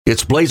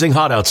It's blazing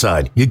hot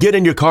outside. You get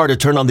in your car to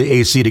turn on the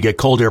AC to get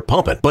cold air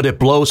pumping, but it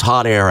blows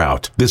hot air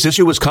out. This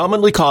issue is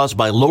commonly caused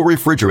by low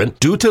refrigerant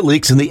due to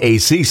leaks in the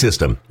AC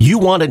system. You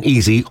want an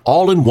easy,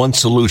 all-in-one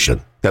solution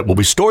that will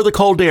restore the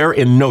cold air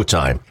in no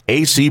time.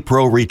 AC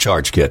Pro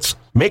Recharge Kits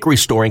make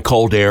restoring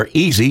cold air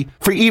easy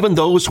for even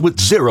those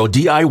with zero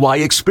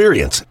DIY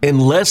experience in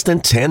less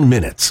than 10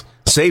 minutes.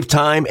 Save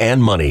time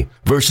and money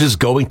versus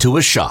going to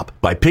a shop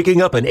by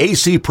picking up an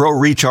AC Pro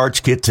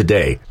Recharge Kit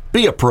today.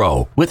 Be a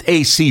pro with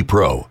AC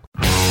Pro.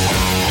 Swing,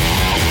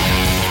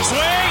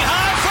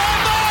 high fly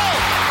ball,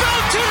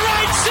 built to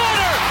right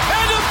center,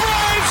 and the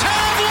Braves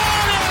have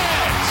won it!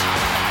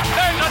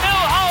 There's a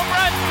new home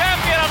run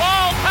champion of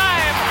all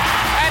time,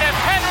 and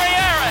it's Henry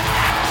Aaron.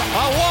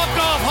 A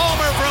walk-off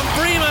homer from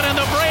Freeman, and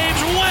the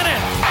Braves win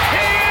it!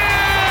 He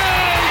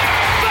is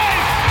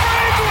safe!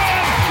 Braves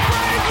win!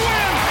 Braves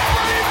win!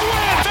 Braves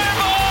win! Fair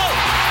ball,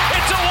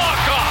 it's a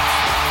walk-off.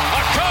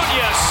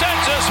 Acuna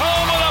sends us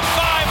home with a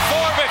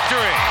 5-4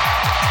 victory.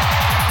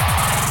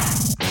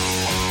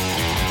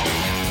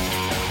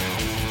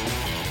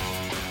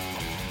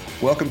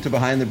 Welcome to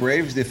Behind the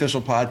Braves, the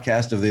official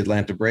podcast of the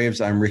Atlanta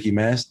Braves. I'm Ricky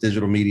Mass,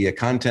 digital media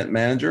content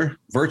manager,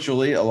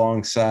 virtually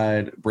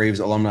alongside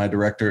Braves alumni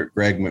director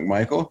Greg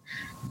McMichael.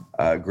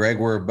 Greg,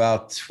 we're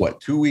about,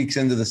 2 weeks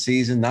into the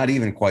season? Not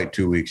even quite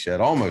 2 weeks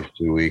yet, almost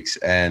 2 weeks.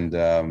 And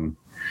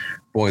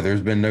boy,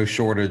 there's been no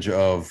shortage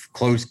of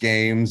close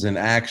games and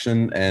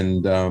action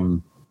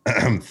and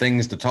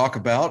things to talk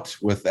about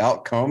with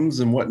outcomes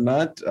and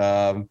whatnot.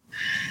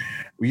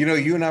 You know,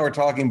 you and I were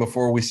talking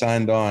before we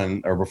signed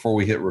on or before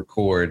we hit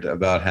record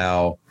about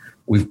how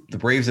the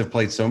Braves have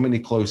played so many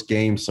close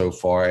games so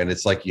far. And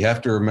it's like you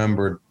have to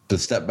remember to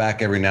step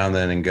back every now and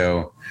then and go,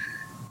 all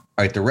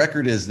right, the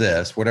record is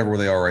this, whatever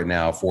they are right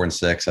now,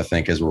 4-6, I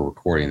think, as we're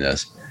recording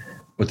this.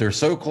 But they're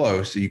so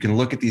close. You can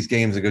look at these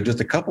games and go, just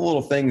a couple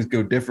little things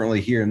go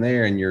differently here and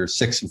there, and you're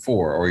 6-4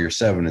 or you're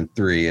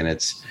 7-3. And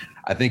it's,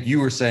 I think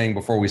you were saying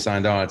before we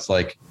signed on, it's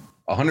like,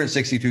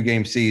 162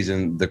 game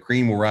season, the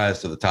cream will rise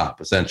to the top.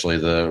 Essentially,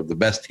 the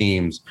best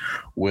teams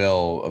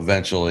will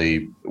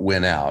eventually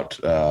win out.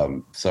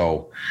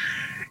 So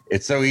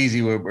it's so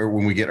easy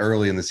when we get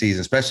early in the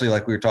season, especially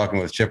like we were talking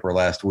with Chipper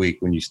last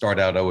week. When you start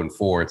out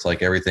 0-4, it's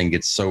like everything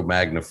gets so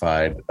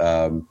magnified.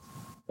 But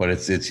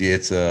it's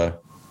a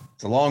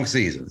long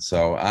season.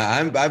 So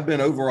I've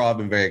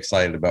been very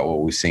excited about what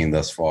we've seen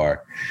thus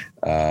far.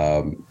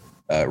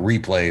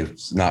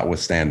 Replay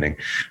notwithstanding,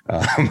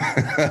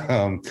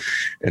 and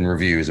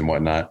reviews and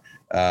whatnot.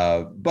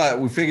 But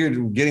we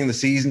figured getting the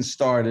season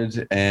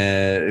started,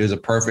 and it was a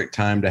perfect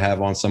time to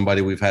have on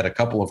somebody we've had a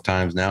couple of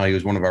times now. He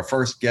was one of our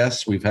first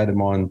guests. We've had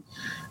him on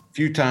a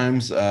few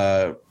times.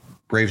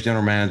 Braves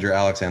general manager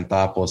Alex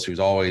Anthopoulos, who's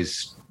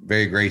always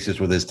very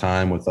gracious with his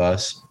time with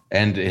us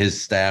and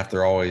his staff.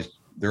 They're always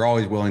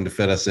willing to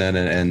fit us in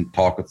and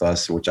talk with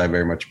us, which I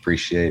very much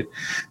appreciate.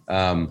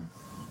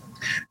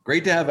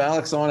 Great to have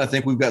Alex on. I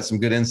think we've got some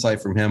good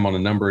insight from him on a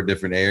number of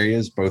different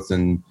areas, both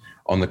on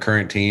the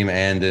current team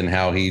and in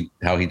how he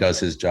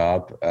does his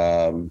job.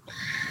 I'm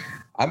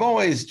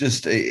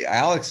always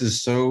Alex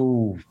is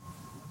so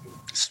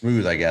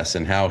smooth, I guess,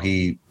 in how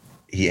he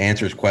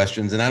answers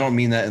questions. And I don't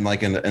mean that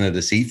in a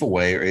deceitful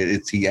way.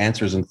 He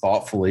answers them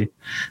thoughtfully.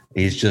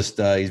 He's just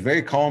he's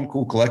very calm,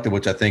 cool, collected,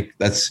 which I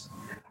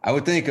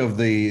would think of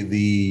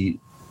the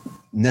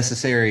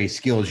necessary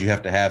skills you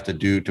have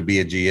to be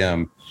a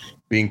GM.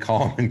 Being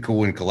calm and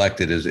cool and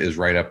collected is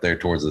right up there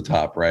towards the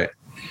top, right?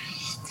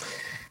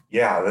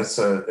 Yeah, it's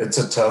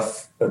a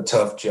tough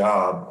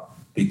job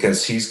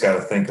because he's got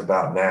to think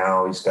about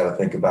now. He's got to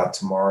think about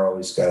tomorrow.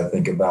 He's got to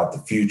think about the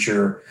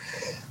future.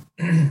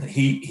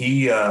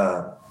 He's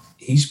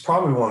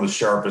probably one of the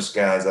sharpest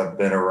guys I've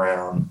been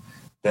around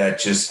that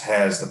just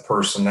has the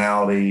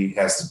personality,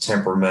 has the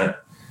temperament,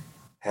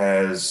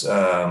 has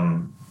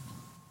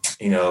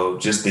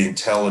just the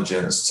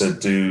intelligence to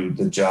do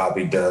the job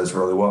he does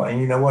really well.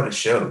 And you know what? It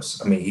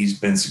shows. I mean, he's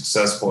been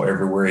successful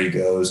everywhere he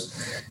goes.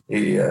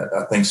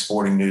 I think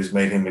Sporting News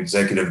made him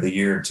Executive of the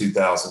Year in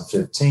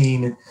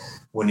 2015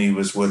 when he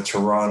was with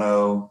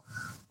Toronto.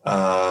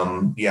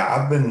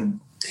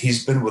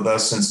 He's been with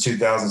us since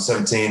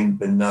 2017,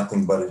 been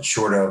nothing but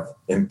short of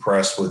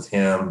impressed with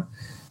him,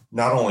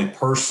 not only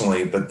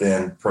personally, but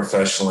then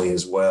professionally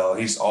as well.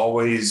 He's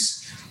always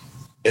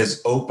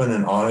as open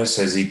and honest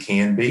as he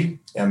can be.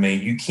 I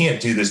mean, you can't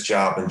do this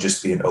job and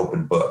just be an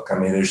open book. I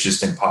mean, it's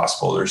just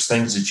impossible. There's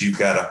things that you've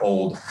got to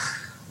hold.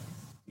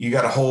 You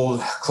got to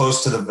hold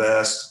close to the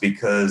vest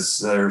because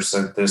there's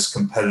this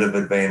competitive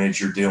advantage.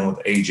 You're dealing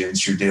with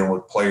agents, you're dealing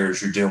with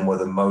players, you're dealing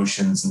with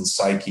emotions and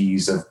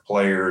psyches of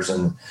players.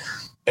 And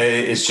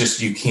it's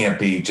just, you can't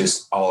be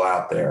just all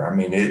out there. I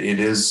mean, it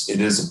is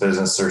a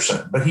business,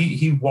 but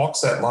he walks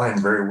that line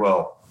very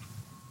well.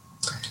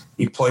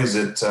 He plays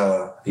it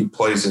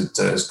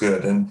as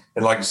good. And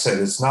like I said,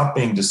 it's not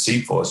being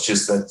deceitful. It's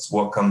just that's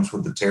what comes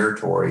with the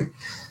territory.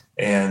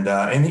 And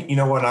you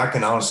know what, I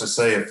can honestly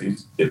say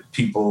if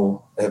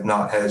people have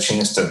not had a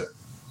chance to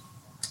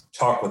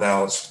talk with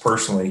Alex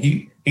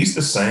personally, he's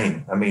the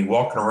same. I mean,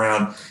 walking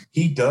around,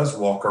 he does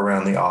walk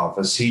around the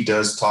office. He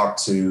does talk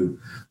to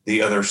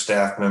the other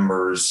staff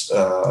members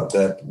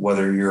that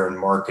whether you're in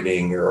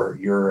marketing or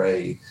you're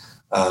a,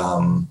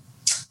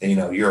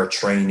 you're a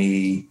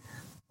trainee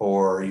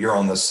or you're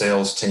on the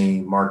sales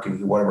team,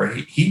 marketing, whatever.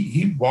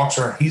 He walks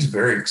around. He's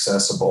very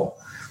accessible,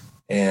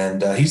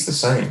 and he's the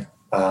same,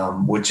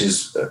 which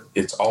is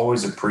it's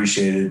always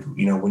appreciated.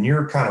 When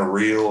you're kind of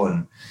real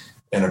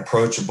and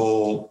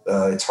approachable,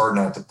 it's hard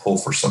not to pull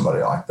for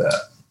somebody like that.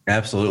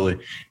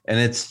 Absolutely. And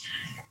it's,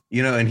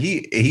 and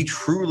he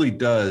truly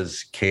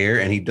does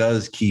care, and he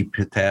does keep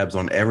tabs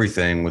on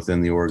everything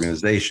within the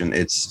organization.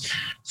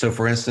 So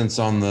for instance,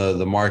 on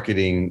the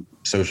marketing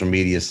social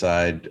media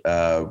side,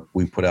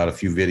 we put out a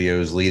few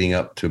videos leading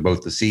up to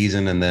both the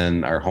season and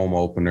then our home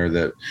opener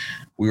that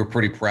we were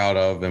pretty proud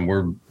of. And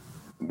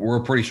we're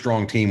a pretty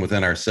strong team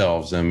within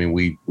ourselves. I mean,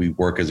 we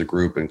work as a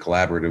group and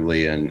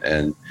collaboratively and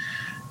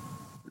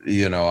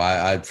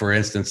I for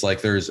instance,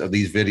 like there's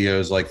these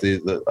videos like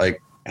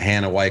like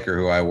Hannah Weicker,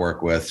 who I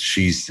work with,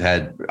 she's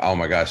had, oh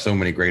my gosh, so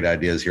many great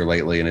ideas here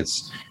lately. And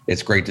it's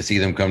great to see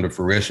them come to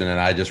fruition. And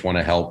I just want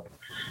to help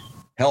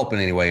in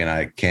any way and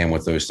I can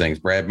with those things.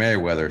 Brad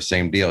Merriweather,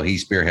 same deal. He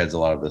spearheads a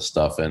lot of this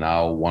stuff and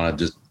I'll want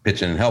to just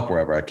pitch in and help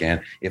wherever I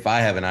can. If I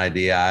have an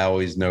idea, I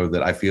always know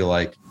that I feel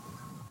like,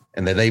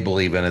 and that they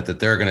believe in it, that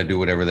they're going to do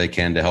whatever they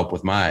can to help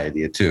with my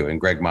idea too. And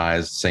Greg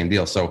Mize, same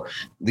deal. So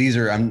these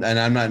are, I'm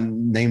not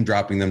name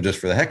dropping them just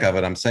for the heck of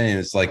it. I'm saying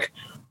it's like,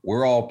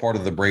 we're all part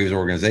of the Braves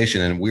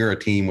organization and we're a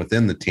team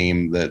within the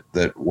team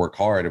that work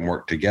hard and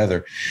work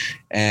together.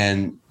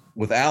 And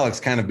with Alex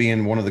kind of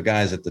being one of the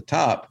guys at the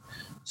top.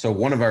 So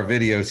one of our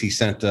videos, he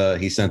sent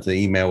the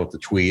email with the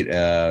tweet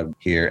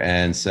here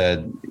and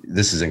said,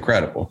 "This is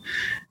incredible."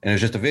 And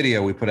it's just a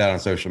video we put out on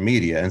social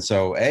media. And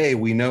so,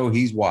 we know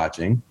he's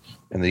watching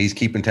and that he's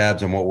keeping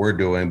tabs on what we're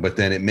doing, but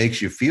then it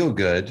makes you feel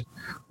good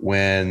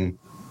when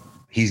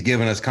he's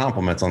giving us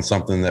compliments on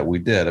something that we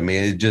did. I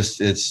mean,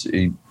 it's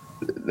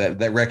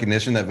that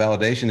recognition, that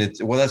validation.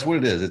 That's what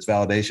it is. It's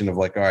validation of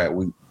like, all right,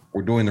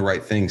 we're doing the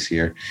right things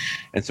here.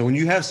 And so when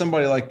you have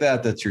somebody like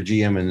that's your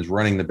GM and is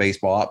running the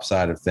baseball ops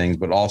side of things,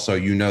 but also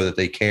that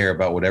they care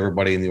about what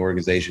everybody in the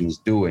organization is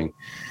doing,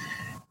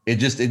 it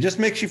just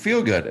makes you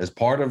feel good as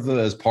part of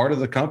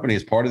the company,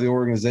 as part of the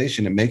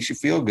organization. It makes you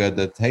feel good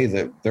that,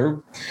 hey,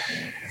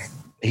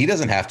 he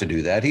doesn't have to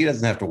do that. He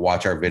doesn't have to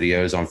watch our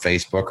videos on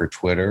Facebook or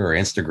Twitter or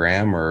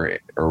Instagram or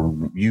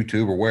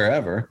YouTube or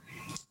wherever,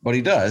 but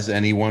he does.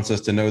 And he wants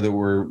us to know that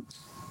you're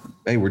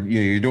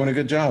doing a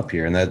good job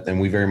here.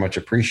 And we very much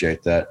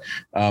appreciate that.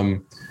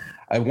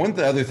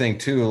 The other thing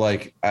too,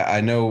 like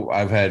I know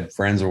I've had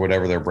friends or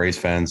whatever, they're Braves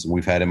fans, and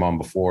we've had him on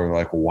before.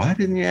 Like, well, why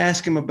didn't you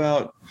ask him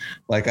about,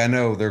 like, I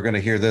know they're going to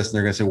hear this and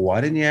they're going to say,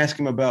 why didn't you ask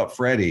him about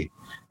Freddie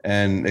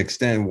and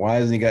why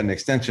hasn't he got an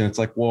extension? It's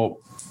like, well,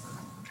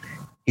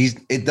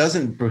 it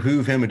doesn't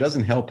behoove him. It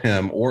doesn't help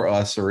him or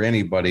us or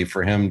anybody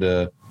for him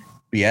to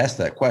be asked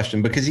that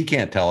question because he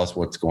can't tell us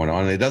what's going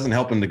on. And it doesn't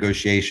help in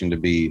negotiation to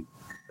be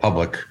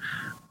public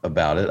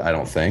about it, I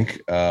don't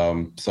think.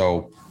 Why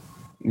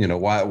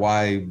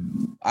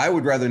I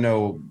would rather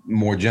know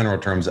more general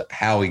terms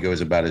how he goes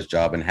about his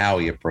job and how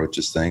he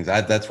approaches things.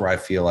 That's where I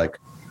feel like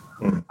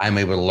I'm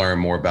able to learn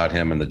more about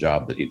him and the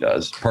job that he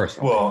does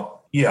personally.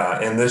 Well,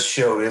 yeah, and this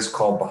show is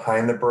called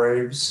Behind the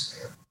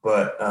Braves,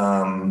 but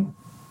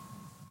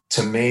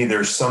to me,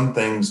 there's some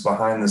things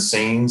behind the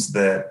scenes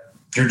that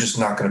you're just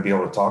not going to be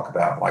able to talk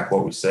about, like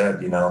what we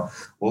said.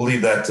 We'll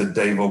leave that to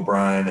Dave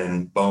O'Brien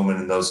and Bowman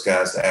and those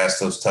guys to ask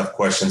those tough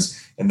questions,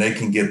 and they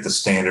can get the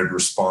standard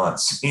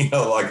response.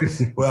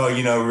 Well,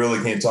 we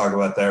really can't talk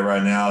about that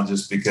right now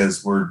just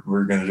because we're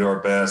going to do our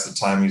best. The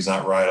timing's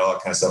not right, all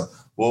that kind of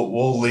stuff.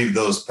 We'll leave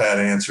those pat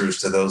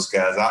answers to those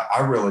guys.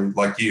 I really,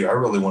 like you, I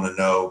really want to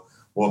know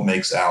what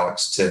makes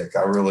Alex tick.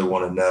 I really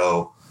want to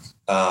know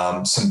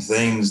some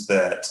things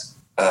that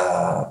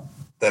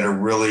are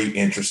really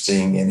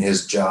interesting in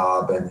his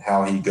job and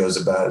how he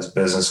goes about his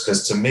business.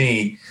 Because to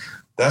me,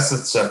 that's the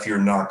stuff you're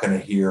not going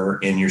to hear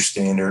in your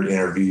standard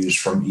interviews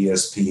from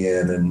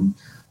ESPN and,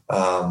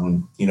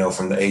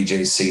 from the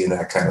AJC and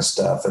that kind of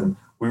stuff. And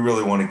we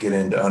really want to get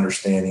into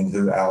understanding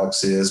who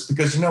Alex is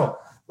because,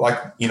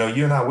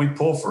 you and I, we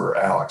pull for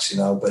Alex,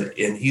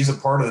 and he's a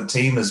part of the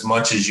team as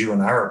much as you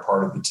and I are a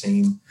part of the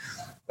team.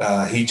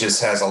 He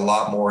just has a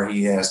lot more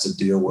he has to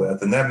deal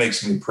with. And that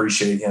makes me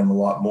appreciate him a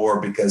lot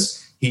more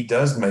because he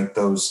does make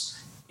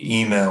those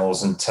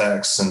emails and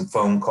texts and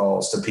phone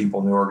calls to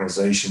people in the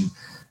organization.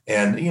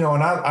 And,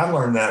 and I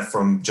learned that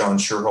from John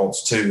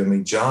Schuerholz too. I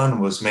mean,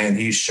 John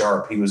he's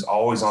sharp. He was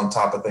always on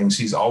top of things.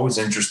 He's always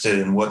interested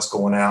in what's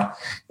going out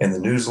in the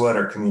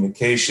newsletter,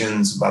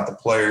 communications about the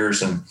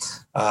players. And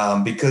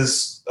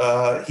because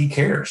he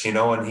cares,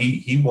 and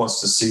he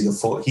wants to see the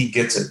full, he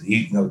gets it.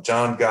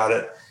 John got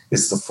it.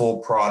 It's the full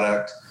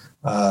product.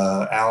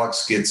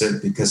 Alex gets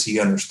it because he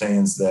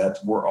understands that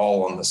we're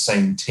all on the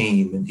same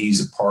team and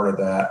he's a part of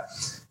that.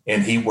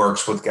 And he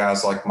works with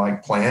guys like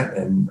Mike Plant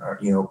and,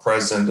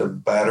 president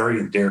of Battery,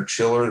 and Derek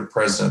Schiller, the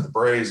president of the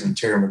Braves, and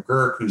Terry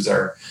McGurk, who's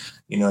our,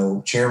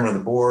 chairman of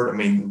the board. I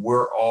mean,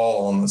 we're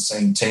all on the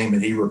same team,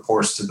 and he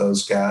reports to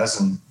those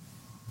guys.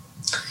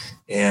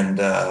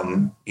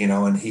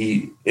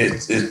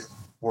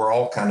 We're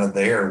all kind of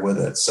there with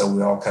it. So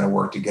we all kind of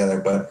work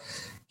together, but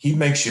he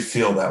makes you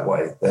feel that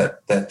way,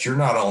 that you're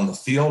not on the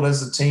field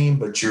as a team,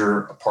 but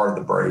you're a part of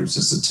the Braves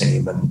as a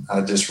team. And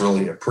I just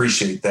really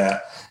appreciate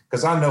that,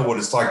 because I know what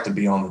it's like to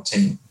be on the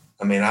team.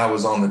 I mean, I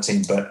was on the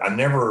team, but I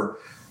never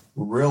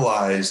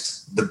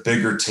realized the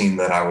bigger team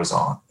that I was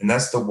on. And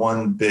that's the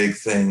one big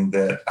thing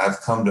that I've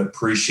come to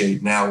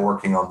appreciate now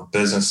working on the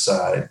business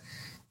side,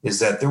 is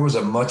that there was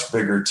a much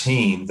bigger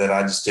team that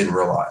I just didn't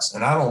realize.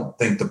 And I don't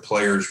think the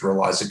players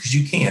realize it, because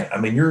you can't.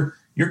 I mean,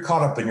 you're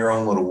caught up in your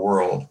own little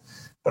world.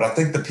 But I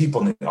think the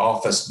people in the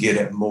office get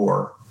it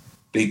more,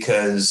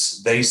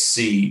 because they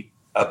see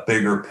a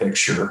bigger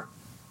picture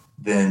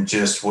than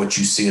just what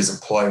you see as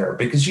a player,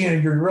 because,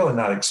 you're really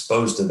not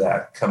exposed to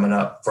that coming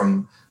up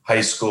from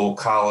high school,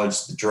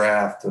 college, the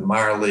draft, the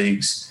minor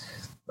leagues.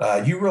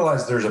 You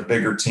realize there's a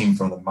bigger team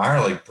from the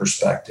minor league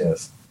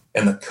perspective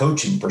and the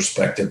coaching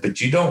perspective,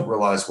 but you don't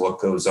realize what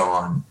goes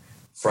on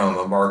from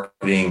a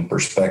marketing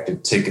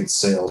perspective, ticket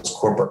sales,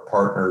 corporate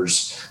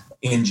partners,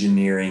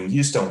 engineering.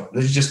 You just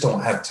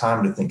don't have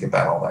time to think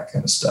about all that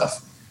kind of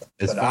stuff.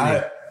 It's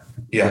funny.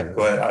 Go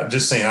ahead. I'm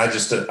just saying,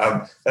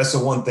 that's the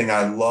one thing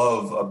I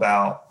love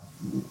about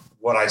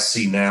what I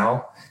see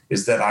now,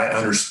 is that I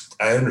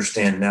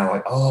understand now,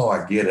 like, oh,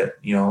 I get it.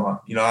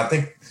 I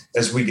think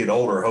as we get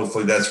older,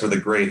 hopefully that's where the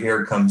gray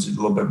hair comes, a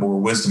little bit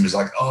more wisdom, is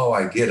like, oh,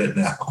 I get it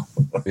now.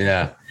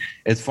 Yeah.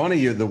 It's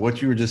funny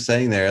what you were just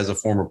saying there as a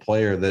former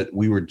player, that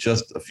we were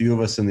just, a few of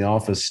us in the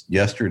office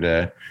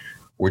yesterday,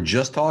 we're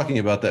just talking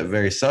about that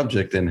very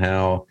subject, and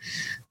how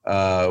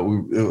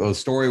a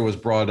story was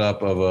brought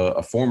up of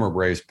a former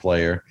Braves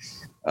player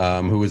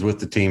who was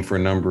with the team for a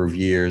number of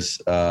years.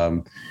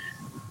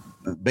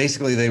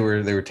 Basically, they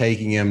were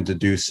taking him to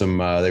do some.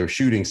 They were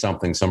shooting some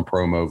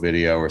promo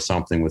video or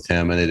something with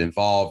him, and it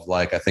involved,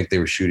 like, I think they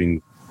were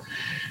shooting.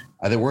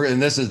 I think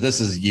this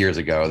is years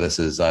ago. This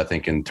is, I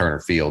think, in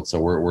Turner Field.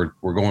 So we're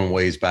going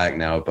ways back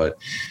now, but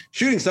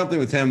shooting something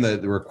with him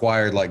that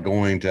required, like,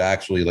 going to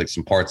actually, like,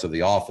 some parts of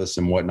the office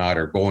and whatnot,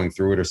 or going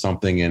through it or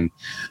something. And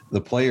the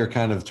player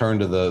kind of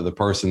turned to the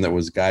person that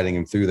was guiding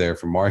him through there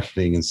for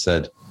marketing and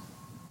said,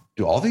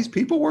 "Do all these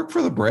people work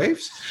for the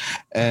Braves?"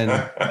 And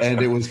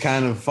it was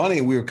kind of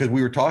funny. Because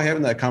we were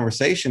having that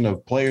conversation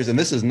of players, and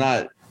this is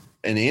not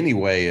in any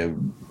way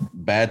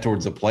bad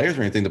towards the players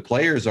or anything. The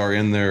players are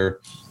in their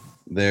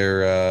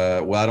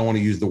well, I don't want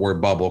to use the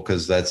word bubble,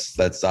 because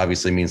that's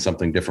obviously means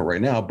something different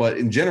right now. But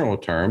in general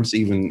terms,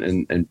 even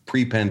in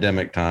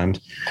pre-pandemic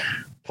times,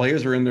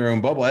 players are in their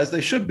own bubble, as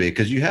they should be,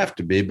 because you have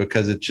to be,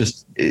 because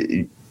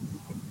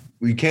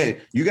we can't.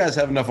 You guys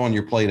have enough on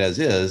your plate as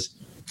is,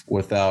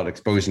 without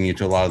exposing you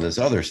to a lot of this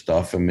other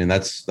stuff. I mean,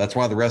 that's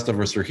why the rest of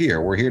us are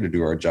here. We're here to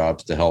do our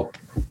jobs to help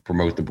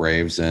promote the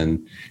Braves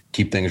and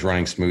keep things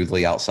running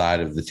smoothly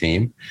outside of the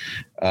team.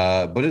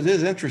 But it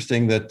is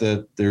interesting that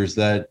there's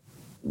that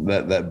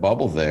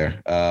bubble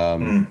there.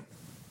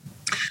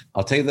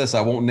 I'll tell you this,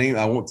 I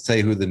won't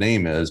say who the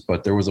name is,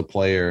 but there was a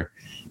player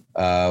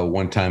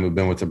one time who'd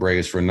been with the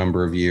Braves for a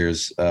number of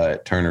years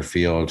at Turner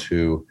Field,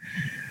 who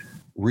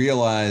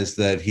realized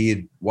that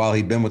while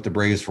he'd been with the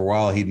Braves for a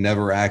while, he'd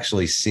never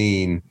actually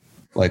seen,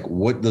 like,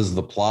 what does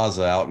the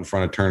plaza out in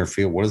front of Turner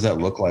Field, what does that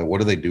look like? What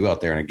do they do out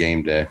there on a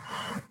game day?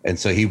 And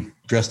so he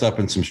dressed up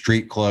in some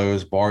street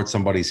clothes, borrowed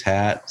somebody's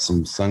hat,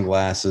 some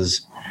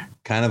sunglasses,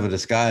 kind of a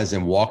disguise,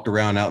 and walked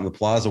around out in the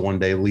plaza one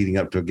day leading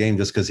up to a game,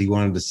 just because he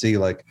wanted to see,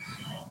 like,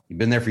 he'd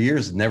been there for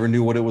years, never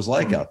knew what it was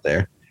like out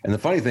there. And the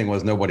funny thing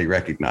was, nobody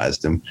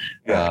recognized him,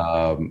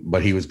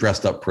 but he was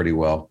dressed up pretty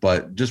well.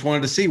 But just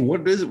wanted to see,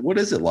 what is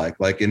it like?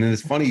 Like, and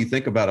it's funny, you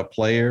think about a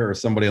player or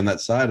somebody on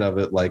that side of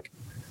it, like,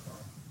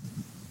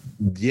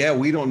 yeah,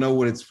 we don't know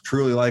what it's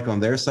truly like on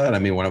their side. I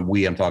mean,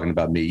 I'm talking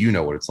about me, you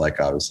know what it's like,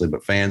 obviously,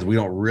 but fans, we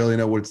don't really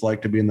know what it's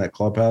like to be in that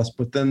clubhouse.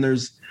 But then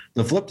there's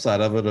the flip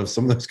side of it, of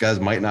some of those guys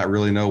might not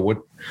really know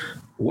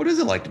what is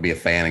it like to be a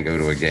fan and go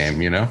to a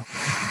game,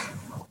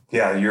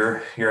 Yeah,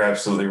 you're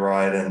absolutely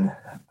right. And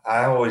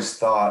I always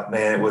thought,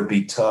 man, it would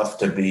be tough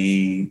to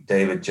be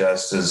David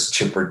Justice,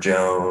 Chipper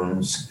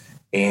Jones,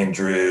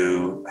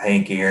 Andrew,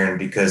 Hank Aaron,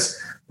 because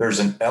there's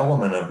an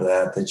element of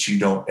that you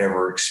don't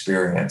ever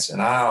experience.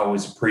 And I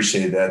always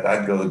appreciated that.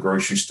 I'd go to the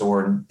grocery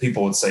store and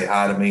people would say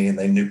hi to me and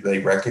they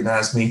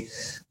recognized me,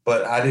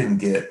 but I didn't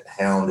get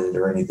hounded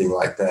or anything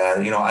like that.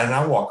 And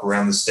I walk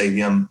around the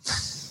stadium,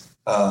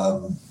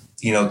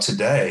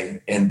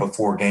 today and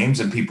before games,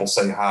 and people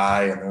say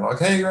hi and they're like,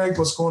 "Hey, Greg,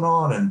 what's going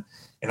on?"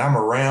 And I'm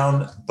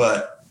around,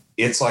 but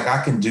it's like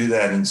I can do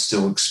that and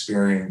still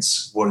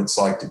experience what it's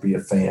like to be a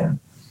fan.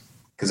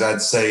 Because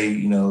I'd say,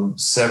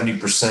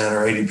 70%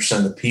 or 80%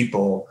 of the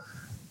people,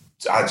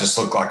 I just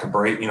look like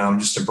I'm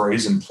just a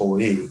Braves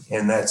employee,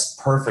 and that's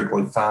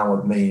perfectly fine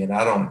with me. And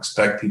I don't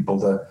expect people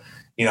to,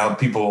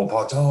 people will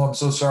apologize. "Oh, I'm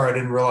so sorry, I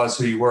didn't realize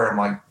who you were." I'm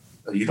like,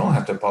 you don't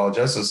have to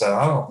apologize. I said,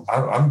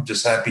 I'm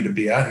just happy to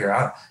be out here.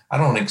 I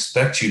don't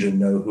expect you to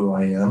know who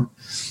I am.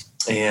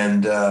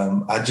 And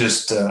I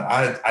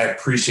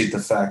appreciate the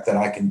fact that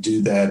I can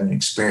do that and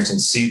experience and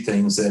see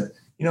things that,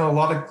 a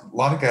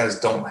lot of guys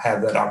don't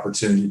have that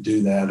opportunity to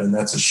do that. And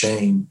that's a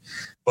shame,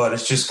 but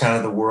it's just kind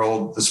of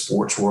the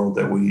sports world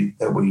that we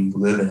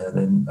live in.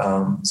 And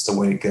it's the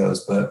way it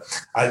goes. But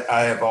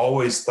I have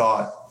always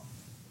thought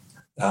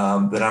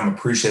that I'm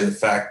appreciative of the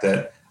fact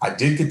that I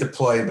did get to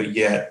play, but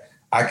yet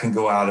I can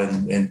go out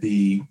and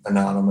be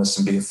anonymous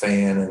and be a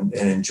fan and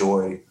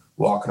enjoy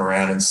walking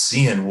around and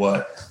seeing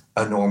what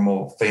a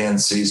normal fan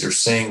sees, or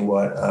seeing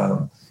what,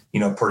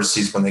 person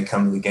sees when they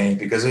come to the game,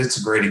 because it's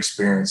a great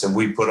experience and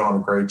we put on a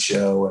great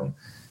show.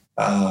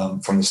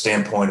 And from the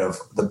standpoint of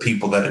the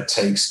people that it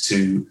takes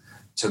to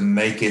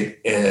make it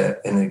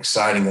an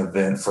exciting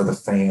event for the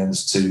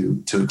fans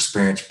to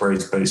experience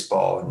Braves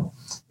baseball.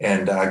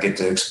 And I get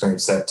to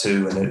experience that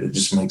too. And it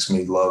just makes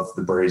me love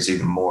the Braves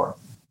even more.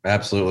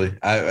 Absolutely.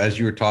 As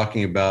you were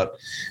talking about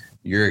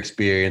your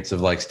experience of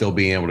like still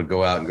being able to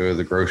go out and go to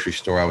the grocery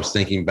store, I was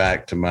thinking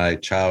back to my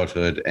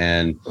childhood,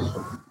 and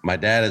my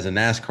dad is a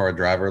NASCAR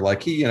driver.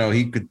 Like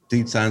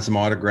he'd sign some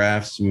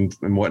autographs and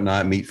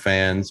whatnot, meet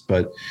fans,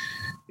 but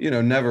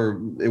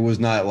it was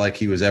not like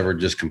he was ever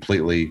just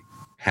completely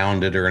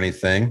hounded or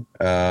anything.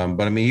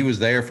 But I mean, he was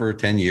there for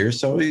 10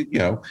 years. So he,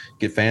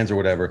 get fans or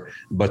whatever.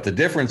 But the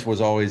difference was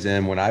always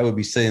in when I would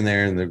be sitting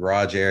there in the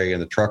garage area in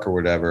the truck or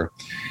whatever.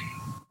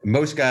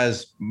 Most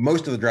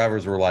of the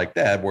drivers were like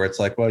that, where it's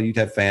like, well, you'd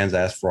have fans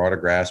ask for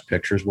autographs,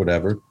 pictures,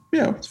 whatever.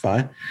 It's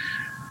fine.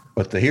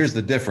 But here's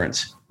the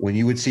difference. When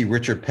you would see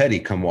Richard Petty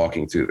come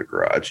walking through the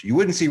garage, you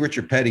wouldn't see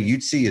Richard Petty.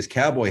 You'd see his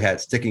cowboy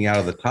hat sticking out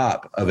of the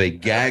top of a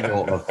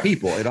gaggle of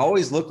people. It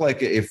always looked like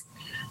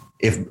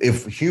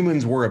if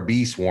humans were a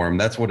bee swarm,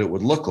 that's what it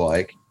would look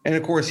like. And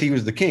of course, he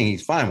was the king.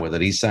 He's fine with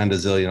it. He signed a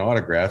zillion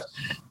autographs.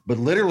 But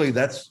literally,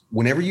 that's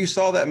whenever you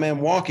saw that man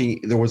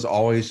walking, there was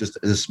always just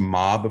this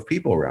mob of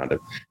people around him.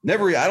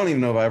 I don't even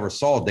know if I ever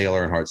saw Dale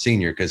Earnhardt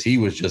Sr., because he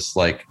was just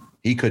like,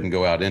 he couldn't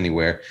go out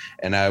anywhere.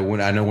 And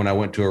when I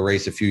went to a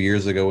race a few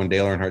years ago when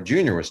Dale Earnhardt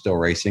Jr. was still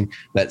racing,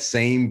 that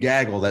same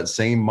gaggle, that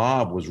same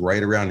mob was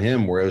right around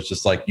him, where it was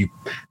just like you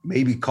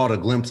maybe caught a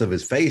glimpse of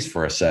his face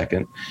for a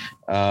second.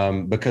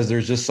 Because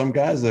there's just some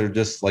guys that are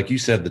just, like you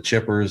said, the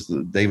Chippers,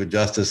 the David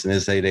Justice in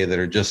his heyday, that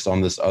are just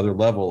on this other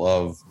level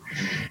of,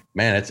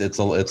 man, it's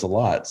a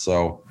lot.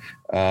 So,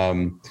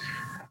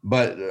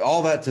 but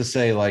all that to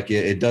say, like,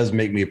 it does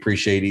make me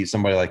appreciate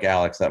somebody like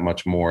Alex that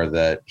much more,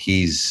 that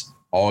he's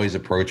always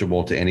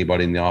approachable to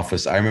anybody in the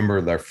office. I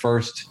remember the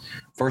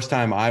first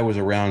time I was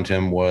around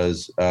him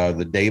was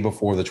the day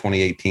before the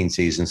 2018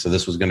 season. So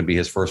this was going to be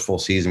his first full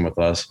season with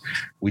us.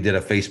 We did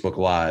a Facebook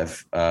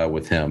Live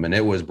with him, and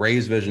it was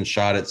Braves Vision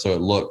shot it. So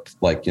it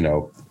looked like,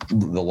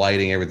 the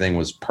lighting, everything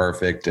was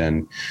perfect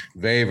and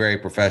very, very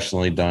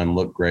professionally done,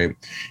 looked great.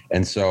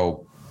 And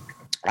so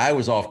I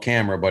was off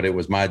camera, but it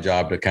was my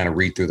job to kind of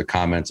read through the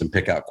comments and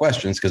pick out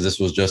questions, because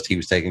this was just, he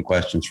was taking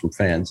questions from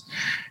fans.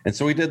 And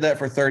so we did that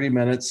for 30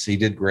 minutes. He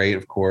did great,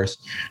 of course.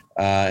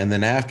 And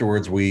then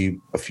afterwards,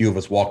 a few of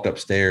us walked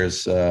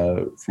upstairs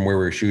from where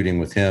we were shooting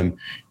with him,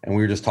 and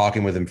we were just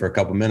talking with him for a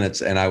couple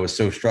minutes. And I was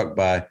so struck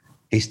by,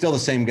 he's still the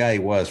same guy he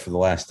was for the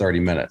last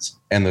 30 minutes.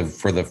 And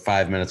for the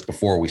 5 minutes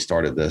before we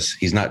started this,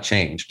 he's not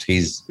changed.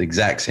 He's the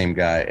exact same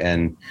guy.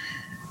 And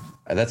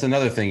that's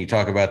another thing. You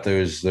talk about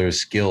those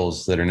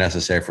skills that are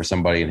necessary for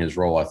somebody in his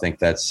role. I think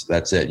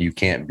that's it. You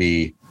can't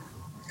be,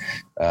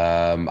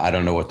 I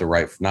don't know what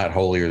not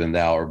holier than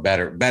thou or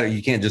better.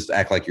 You can't just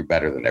act like you're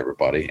better than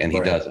everybody. And he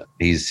doesn't.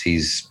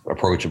 He's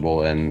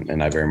approachable,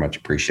 and I very much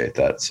appreciate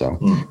that. So,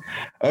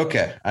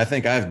 okay. I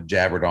think I've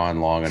jabbered on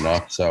long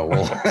enough. So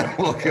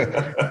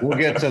we'll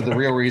get to the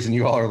real reason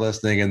you all are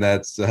listening. And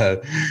that's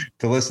to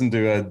listen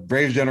to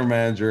Braves general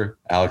manager,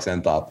 Alex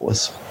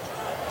Anthopoulos.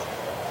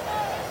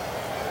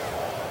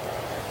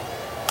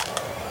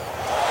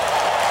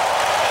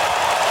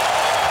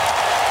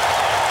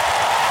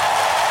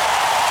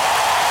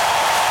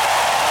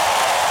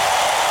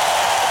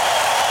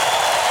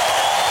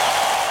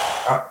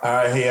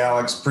 Hey,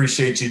 Alex,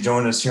 appreciate you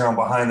joining us here on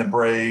Behind the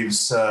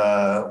Braves.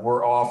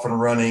 We're off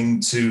and running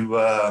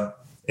to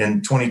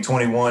in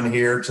 2021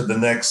 here to the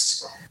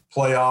next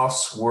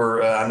playoffs.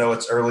 I know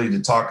it's early to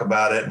talk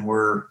about it, and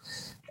we're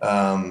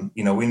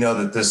we know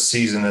that this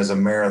season is a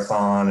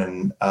marathon,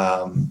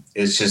 and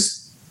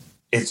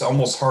it's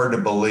almost hard to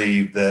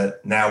believe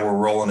that now we're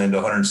rolling into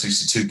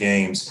 162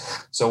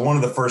 games. So one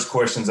of the first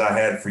questions I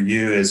had for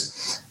you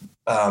is,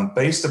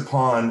 based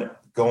upon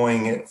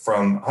going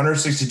from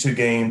 162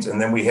 games,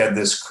 and then we had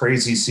this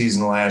crazy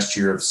season last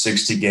year of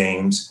 60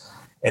 games,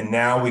 and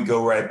now we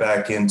go right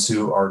back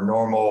into our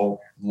normal,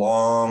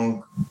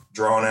 long,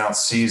 drawn-out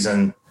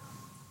season.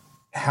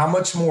 How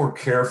much more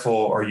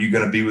careful are you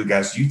going to be with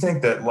guys? Do you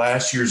think that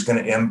last year is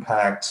going to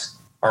impact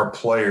our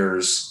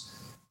players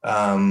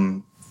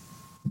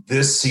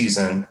this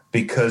season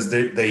because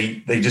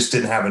they just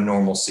didn't have a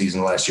normal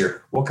season last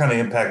year? What kind of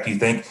impact do you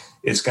think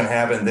it's going to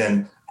have, and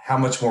then how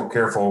much more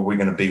careful are we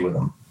going to be with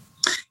them?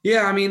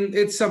 Yeah, I mean,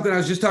 it's something I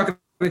was just talking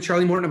to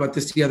Charlie Morton about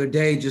this the other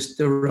day. Just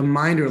a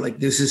reminder, like,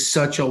 this is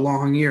such a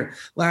long year.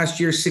 Last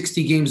year,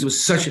 60 games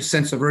was such a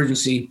sense of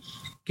urgency.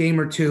 Game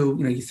or two,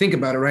 you think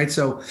about it, right?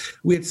 So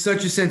we had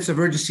such a sense of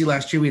urgency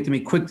last year. We had to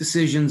make quick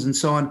decisions and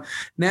so on.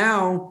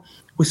 Now,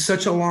 with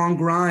such a long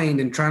grind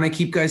and trying to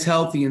keep guys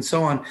healthy and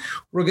so on,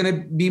 we're going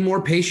to be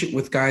more patient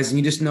with guys. And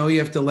you just know you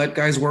have to let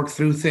guys work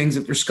through things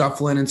if they're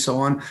scuffling and so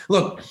on.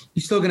 Look,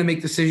 you're still going to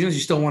make decisions.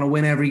 You still want to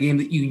win every game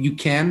that you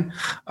can.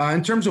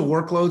 In terms of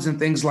workloads and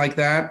things like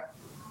that,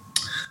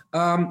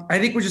 I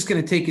think we're just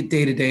going to take it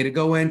day to day, to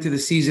go into the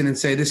season and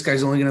say, this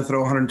guy's only going to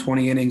throw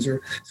 120 innings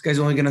or this guy's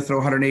only going to throw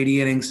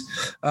 180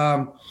 innings.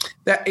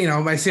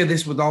 I say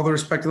this with all the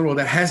respect in the world,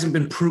 that hasn't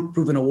been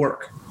proven to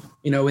work.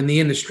 In the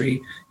industry,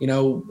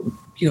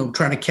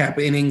 trying to cap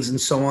innings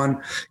and so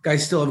on.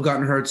 Guys still have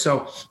gotten hurt.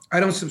 So I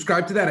don't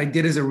subscribe to that. I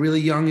did as a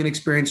really young,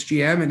 inexperienced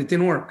GM, and it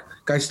didn't work.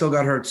 Guys still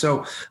got hurt.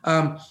 So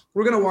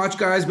we're going to watch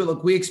guys, but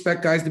look, we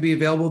expect guys to be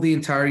available the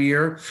entire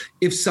year.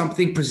 If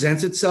something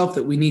presents itself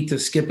that we need to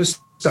skip a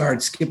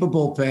start, skip a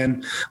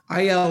bullpen,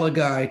 IL a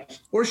guy,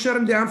 or shut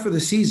him down for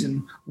the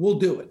season, we'll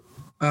do it.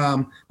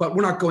 But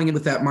we're not going in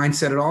with that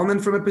mindset at all. And then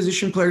from a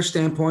position player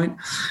standpoint,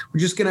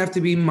 we're just going to have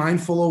to be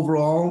mindful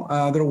overall,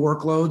 their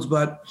workloads.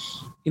 But,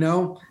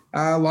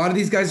 a lot of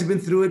these guys have been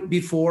through it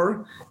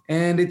before,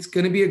 and it's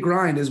going to be a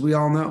grind, as we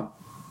all know.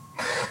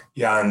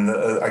 Yeah, and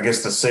I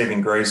guess the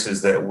saving grace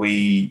is that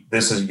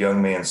this is a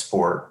young man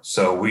sport.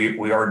 So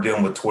we are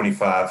dealing with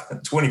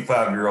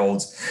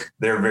 25-year-olds.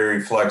 They're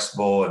very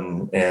flexible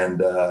and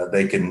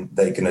they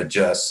can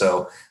adjust.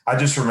 So I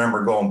just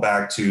remember going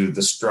back to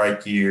the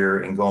strike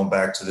year and going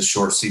back to the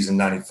short season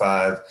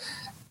 95.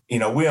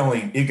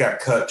 It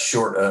got cut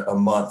short a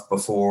month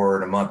before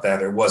and a month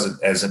after. It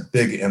wasn't as a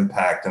big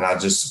impact. And I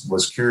just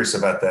was curious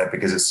about that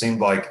because it seemed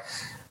like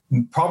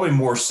probably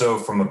more so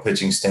from a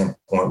pitching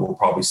standpoint, we'll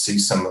probably see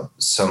some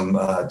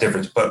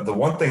difference. But the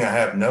one thing I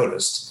have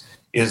noticed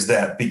is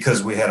that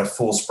because we had a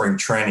full spring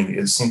training,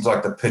 it seems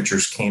like the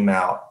pitchers came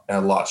out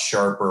a lot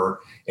sharper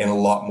and a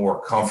lot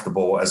more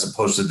comfortable as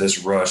opposed to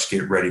this rush,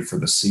 get ready for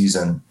the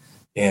season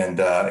and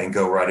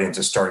go right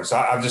into starting. So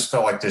I just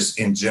felt like this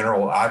in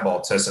general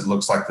eyeball test, it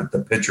looks like that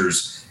the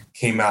pitchers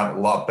came out a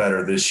lot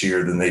better this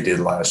year than they did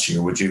last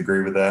year. Would you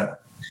agree with that?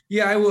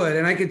 Yeah, I would.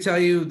 And I could tell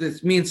you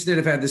that me and Snit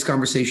have had this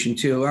conversation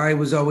too. I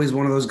was always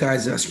one of those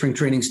guys that spring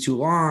training's too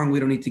long. We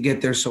don't need to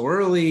get there so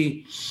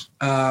early.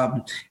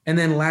 And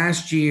then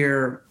last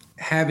year,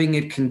 having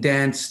it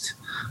condensed,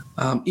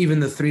 even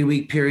the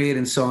 3-week period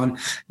and so on,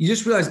 you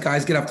just realize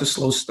guys get off to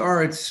slow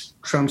starts.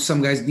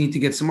 Some guys need to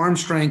get some arm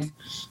strength.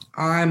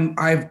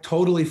 I've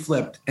totally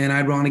flipped, and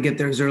I'd want to get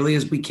there as early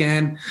as we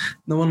can.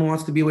 No one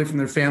wants to be away from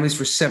their families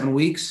for 7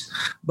 weeks,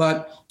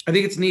 but I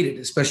think it's needed,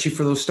 especially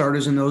for those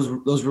starters and those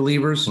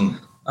relievers.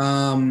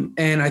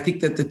 And I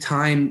think that the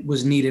time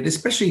was needed,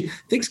 especially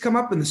things come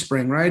up in the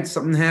spring, right?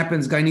 Something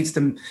happens, guy needs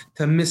to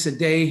miss a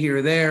day here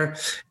or there.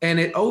 And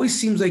it always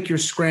seems like you're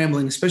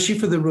scrambling, especially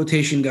for the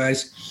rotation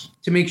guys,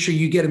 to make sure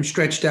you get them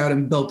stretched out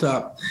and built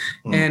up.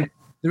 And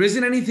there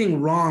isn't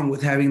anything wrong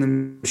with having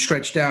them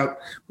stretched out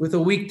with a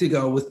week to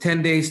go, with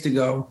 10 days to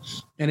go.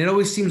 And it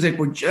always seems like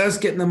we're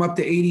just getting them up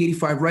to 80,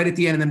 85 right at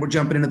the end, and then we're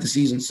jumping into the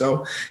season.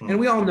 So, and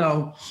we all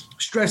know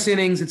stress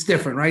innings, it's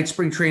different, right?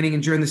 Spring training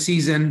and during the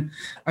season.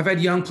 I've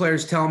had young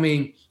players tell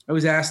me, I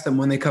always ask them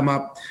when they come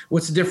up,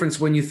 what's the difference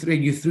when you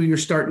threw your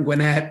start in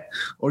Gwinnett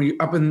or you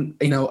up in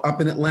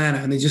Atlanta?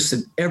 And they just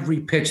said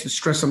every pitch, the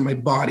stress on my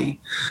body,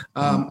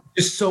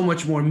 just so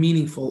much more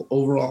meaningful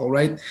overall,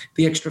 right?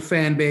 The extra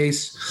fan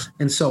base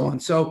and so on.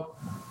 So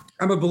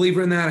I'm a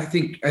believer in that. I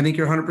think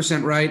you're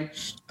 100%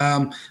 right.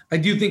 I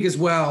do think as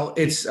well,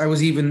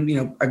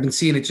 I've been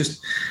seeing it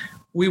just,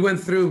 we went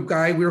through,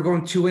 we were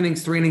going 2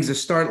 innings, 3 innings to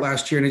start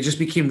last year, and it just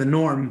became the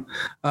norm.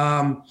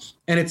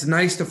 And it's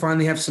nice to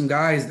finally have some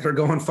guys that are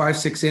going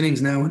 5-6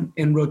 innings now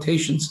in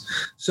rotations.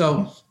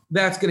 So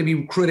that's going to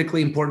be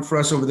critically important for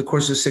us over the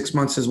course of 6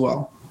 months as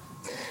well.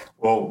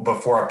 Well,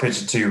 before I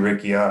pitch it to you,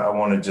 Ricky, I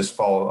want to just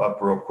follow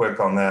up real quick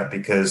on that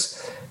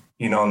because,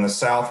 in the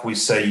South, we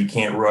say you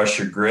can't rush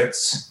your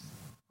grits,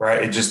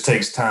 right? It just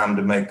takes time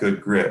to make good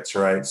grits,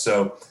 right?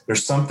 So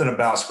there's something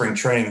about spring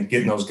training and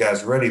getting those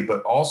guys ready,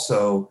 but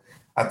also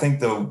I think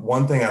the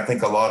one thing I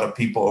think a lot of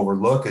people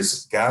overlook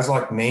is guys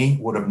like me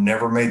would have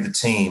never made the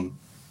team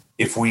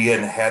if we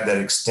hadn't had that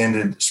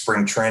extended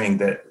spring training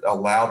that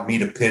allowed me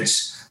to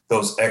pitch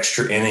those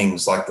extra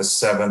innings like the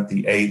 7th,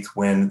 the 8th,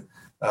 when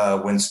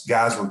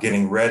guys were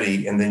getting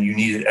ready and then you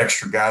needed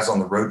extra guys on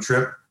the road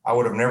trip. I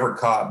would have never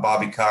caught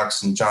Bobby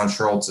Cox and John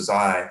Schultz's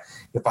eye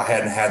if I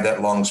hadn't had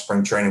that long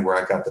spring training where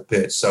I got the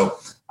pitch. So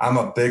I'm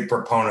a big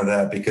proponent of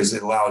that because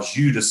it allows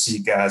you to see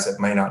guys that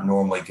may not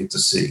normally get to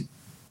see.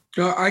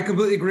 I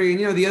completely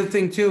agree. And, the other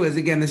thing, too, is,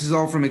 again, this is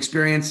all from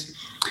experience.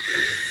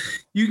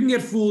 You can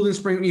get fooled in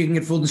spring. You can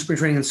get fooled in spring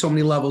training on so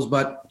many levels.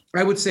 But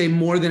I would say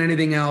more than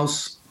anything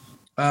else,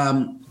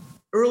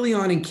 early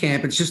on in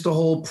camp, it's just a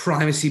whole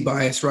primacy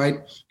bias, right?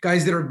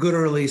 Guys that are good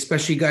early,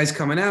 especially guys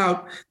coming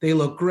out, they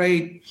look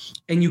great.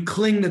 And you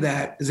cling to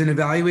that as an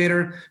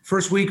evaluator.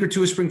 First week or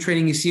two of spring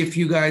training, you see a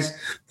few guys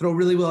throw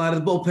really well out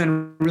of the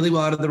bullpen, really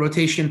well out of the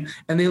rotation,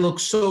 and they look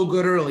so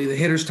good early. The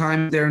hitter's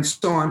time there and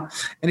so on.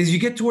 And as you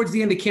get towards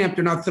the end of camp,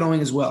 they're not throwing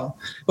as well.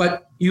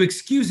 But you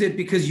excuse it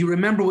because you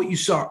remember what you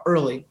saw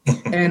early.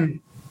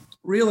 And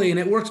really, and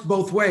it works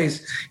both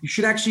ways. You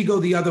should actually go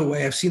the other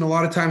way. I've seen a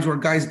lot of times where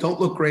guys don't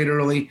look great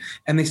early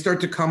and they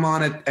start to come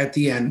on at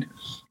the end.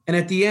 And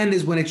at the end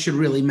is when it should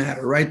really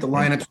matter, right? The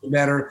lineups are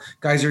better.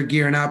 Guys are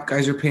gearing up.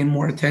 Guys are paying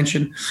more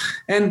attention.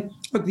 And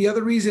look, the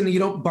other reason you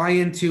don't buy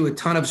into a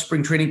ton of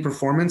spring training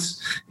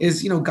performance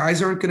is,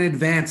 guys aren't going to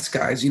advance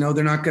guys. They're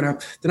not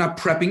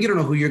prepping. You don't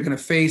know who you're going to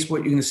face,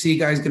 what you're going to see,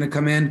 guys going to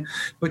come in.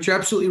 But you're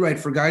absolutely right.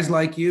 For guys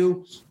like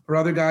you or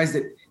other guys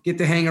that get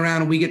to hang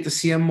around and we get to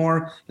see him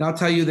more. And I'll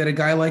tell you that a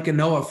guy like a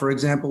Noah, for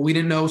example, we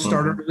didn't know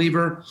starter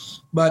reliever,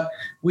 but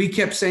we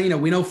kept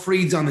saying, we know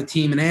Fried's on the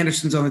team and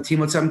Anderson's on the team.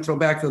 Let's have him throw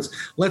backfields.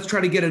 Let's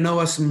try to get a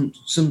Noah some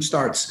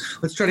starts.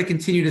 Let's try to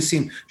continue to see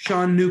him.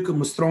 Sean Newcomb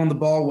was throwing the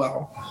ball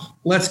well.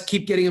 Let's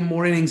keep getting him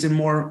more innings and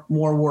more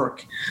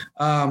work.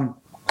 And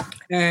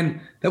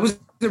that was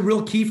the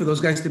real key for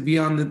those guys to be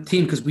on the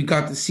team because we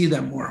got to see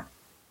them more.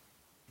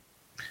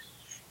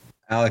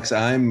 Alex,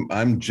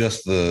 I'm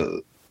just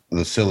the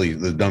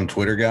dumb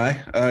Twitter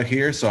guy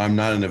here. So I'm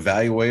not an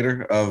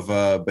evaluator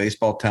of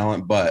baseball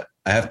talent, but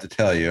I have to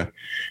tell you,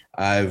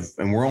 and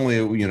we're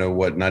only,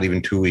 not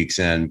even 2 weeks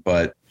in,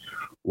 but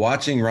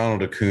watching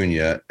Ronald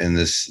Acuna in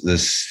this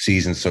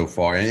season so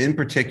far, and in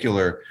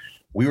particular,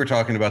 we were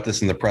talking about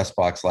this in the press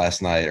box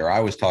last night, or I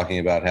was talking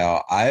about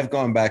how I've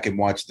gone back and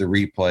watched the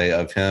replay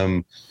of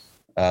him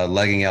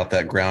legging out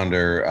that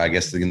grounder, I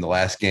guess in the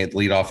last game,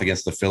 lead off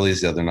against the Phillies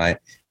the other night.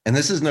 And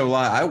this is no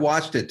lie. I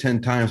watched it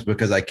 10 times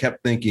because I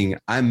kept thinking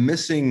I'm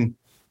missing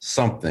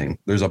something.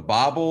 There's a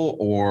bobble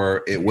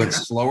or it went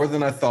slower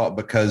than I thought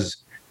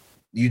because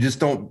you just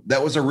don't –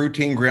 that was a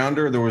routine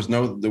grounder. There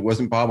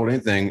wasn't bobbled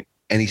anything,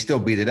 and he still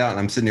beat it out. And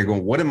I'm sitting here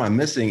going, what am I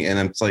missing? And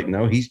it's like,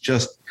 no, he's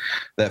just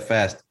that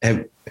fast.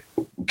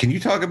 Can you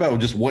talk about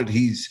just what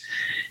he's –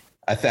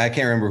 I can't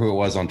remember who it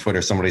was on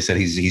Twitter. Somebody said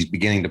he's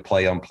beginning to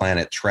play on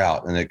Planet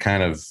Trout, and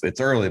it's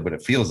early, but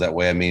it feels that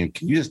way. I mean,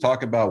 can you just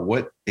talk about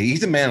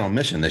he's a man on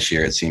mission this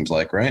year? It seems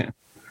like, right?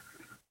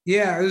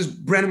 Yeah, it was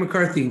Brendan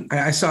McCarthy.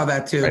 I saw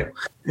that too. Right.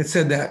 It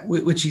said that,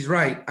 which he's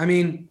right. I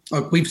mean,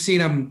 look, we've seen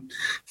him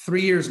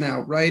 3 years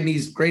now, right? And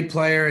he's a great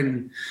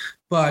player,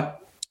 but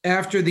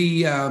after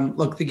the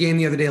game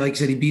the other day, like you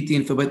said, he beat the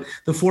infield, but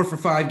the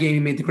 4-for-5 game, he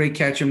made the great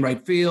catch in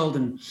right field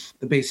and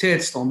the base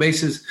hits, stolen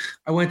bases.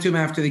 I went to him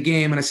after the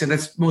game and I said,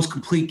 that's the most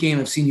complete game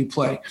I've seen you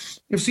play.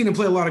 I've seen him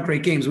play a lot of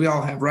great games. We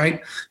all have,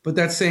 right? But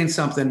that's saying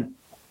something.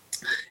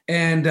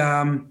 And,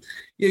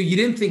 you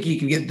didn't think he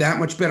could get that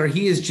much better.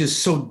 He is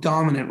just so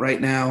dominant right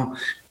now.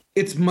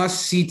 It's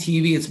must-see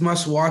TV. It's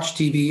must-watch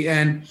TV.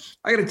 And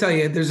I got to tell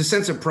you, there's a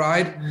sense of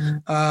pride.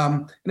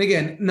 And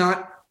again,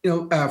 not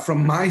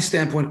from my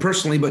standpoint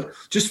personally, but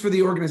just for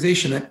the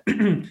organization that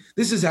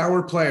this is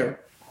our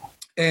player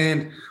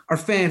and our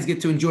fans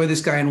get to enjoy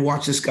this guy and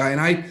watch this guy.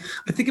 And I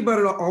think about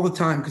it all the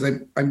time because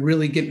I'm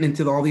really getting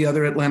into all the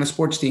other Atlanta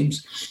sports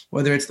teams,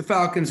 whether it's the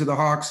Falcons or the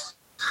Hawks,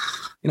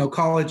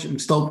 college. I'm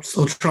still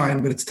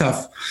trying, but it's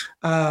tough.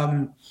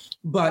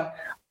 But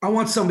I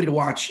want somebody to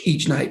watch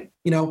each night,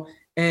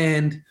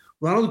 and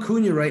Ronald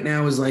Acuna right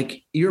now is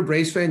like, you're a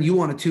Braves fan, you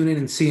want to tune in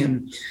and see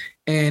him.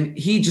 And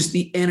he just,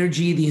 the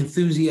energy, the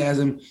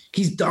enthusiasm,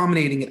 he's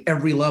dominating at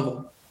every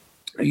level.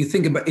 You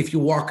think about if you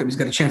walk him, he's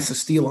got a chance to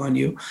steal on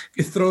you. If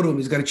you throw to him,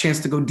 he's got a chance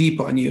to go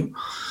deep on you.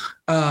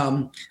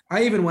 I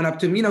even went up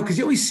to him, because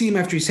you always see him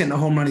after he's hitting a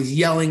home run, he's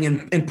yelling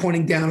and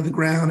pointing down at the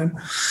ground.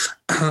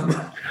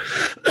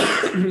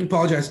 And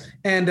apologize.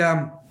 And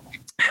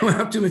I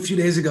went up to him a few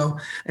days ago.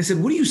 I said,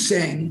 what are you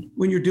saying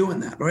when you're doing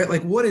that? Right?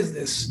 Like, what is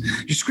this?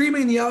 You're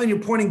screaming and yelling, you're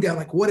pointing down.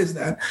 Like, what is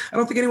that? I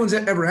don't think anyone's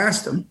ever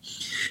asked him.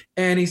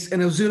 And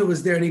Ozuna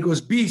was there and he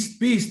goes,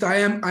 beast, I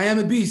am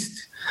a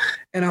beast.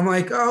 And I'm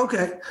like, oh,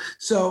 okay.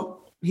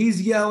 So he's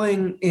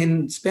yelling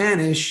in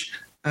Spanish,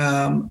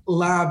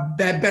 La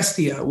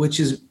Bestia,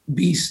 which is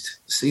beast,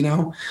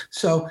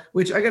 So,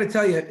 which I got to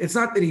tell you, it's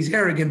not that he's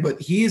arrogant,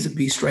 but he is a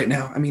beast right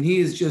now. I mean, he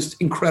is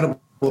just incredible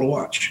to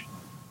watch.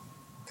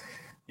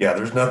 Yeah,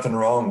 there's nothing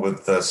wrong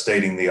with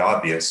stating the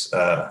obvious,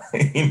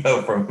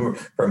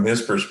 from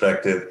his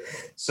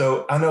perspective.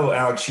 So I know,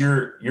 Alex,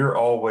 you're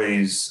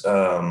always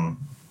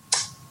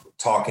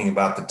talking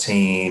about the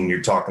team,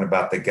 you're talking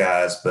about the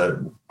guys, but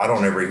I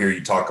don't ever hear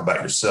you talk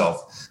about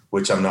yourself,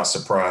 which I'm not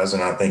surprised,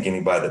 and I think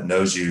anybody that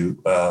knows you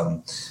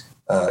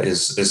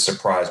is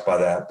surprised by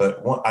that.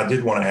 But I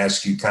did want to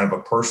ask you kind of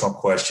a personal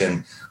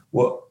question,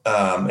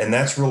 and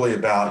that's really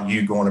about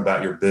you going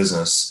about your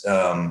business.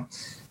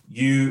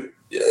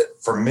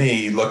 For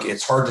me, look,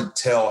 it's hard to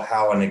tell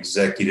how an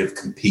executive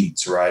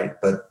competes, right?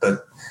 But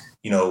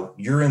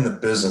you're in the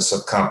business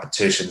of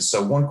competition.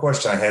 So one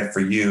question I had for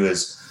you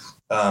is,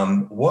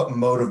 what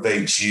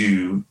motivates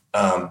you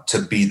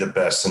to be the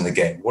best in the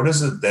game? What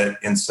is it that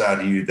inside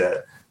of you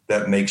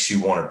that makes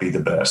you want to be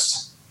the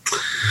best?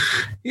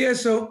 Yeah,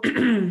 so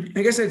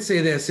I guess I'd say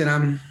this, and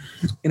I'm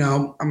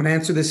going to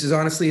answer this as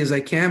honestly as I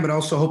can, but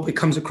also hope it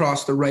comes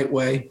across the right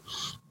way.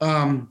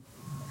 And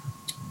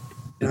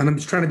I'm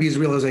just trying to be as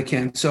real as I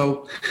can.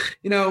 So,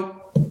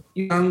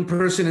 young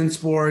person in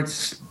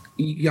sports,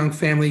 young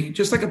family,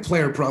 just like a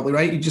player probably,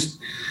 right? You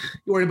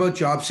worry about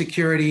job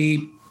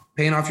security,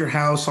 paying off your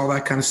house, all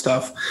that kind of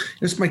stuff.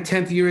 This is my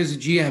 10th year as a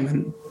GM,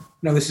 and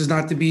this is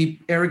not to be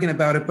arrogant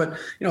about it, but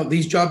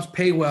these jobs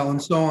pay well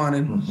and so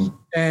on.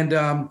 And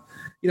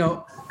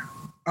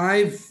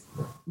I've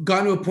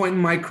gotten to a point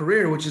in my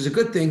career, which is a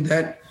good thing,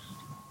 that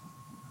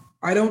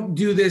I don't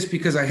do this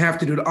because I have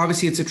to do it.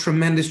 Obviously, it's a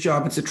tremendous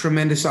job. It's a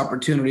tremendous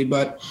opportunity,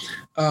 but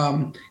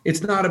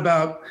it's not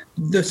about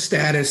the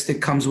status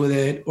that comes with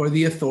it or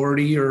the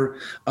authority or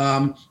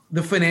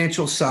the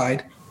financial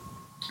side.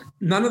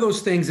 None of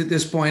those things at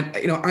this point,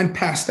 I'm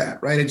past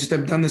that, right?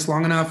 I've done this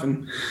long enough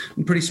and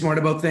I'm pretty smart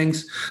about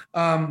things.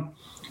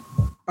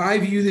 I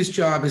view this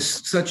job as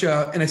such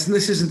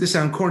this isn't to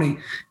sound corny,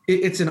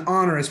 it's an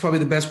honor. It's probably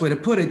the best way to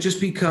put it,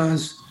 just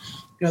because,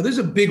 there's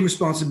a big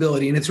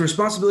responsibility, and it's a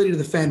responsibility to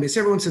the fan base.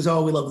 Everyone says,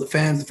 oh, we love the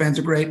fans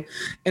are great.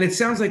 And it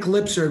sounds like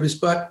lip service,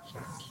 but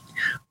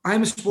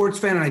I'm a sports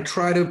fan and I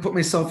try to put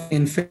myself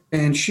in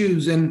fan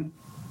shoes, and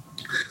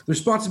the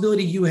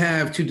responsibility you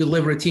have to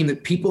deliver a team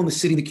that people in the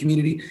city, the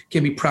community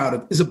can be proud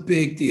of is a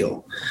big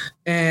deal.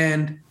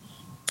 And,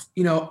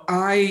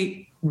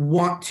 I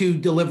want to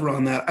deliver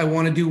on that. I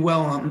want to do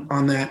well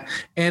on that.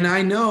 And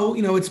I know,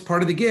 it's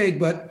part of the gig,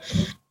 but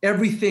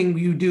everything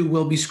you do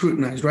will be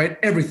scrutinized, right?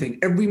 Everything,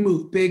 every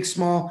move, big,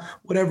 small,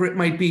 whatever it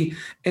might be.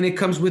 And it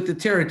comes with the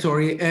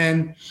territory.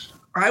 And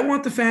I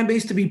want the fan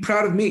base to be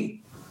proud of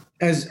me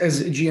as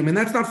a GM. And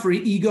that's not for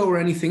ego or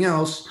anything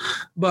else,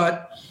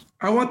 but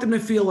I want them to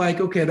feel like,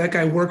 okay, that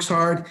guy works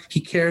hard. He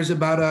cares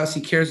about us.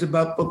 He cares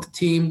about the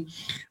team.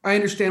 I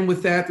understand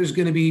with that, there's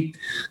going to be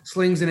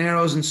slings and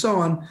arrows and so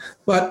on.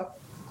 But,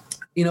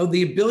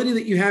 the ability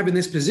that you have in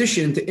this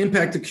position to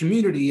impact the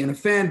community and a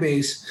fan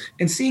base,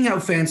 and seeing how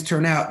fans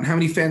turn out and how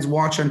many fans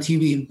watch on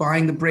TV and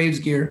buying the Braves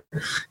gear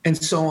and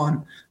so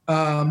on,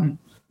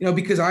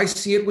 because I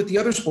see it with the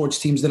other sports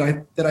teams that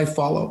I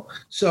follow.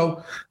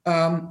 So,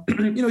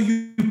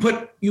 you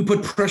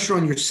put pressure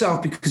on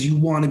yourself because you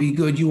want to be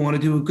good. You want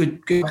to do a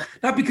good,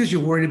 not because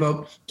you're worried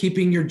about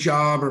keeping your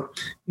job or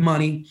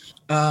money,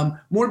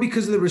 more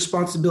because of the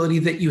responsibility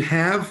that you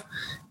have.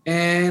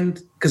 And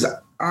because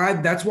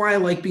that's why I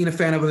like being a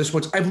fan of other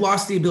sports. I've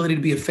lost the ability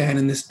to be a fan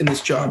in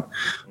this job,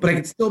 but I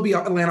can still be an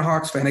Atlanta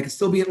Hawks fan. I can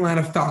still be an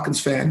Atlanta Falcons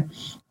fan.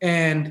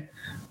 And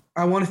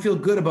I want to feel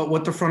good about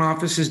what the front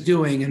office is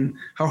doing and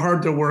how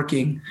hard they're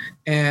working.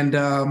 And,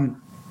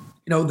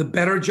 the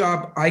better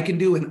job I can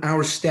do and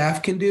our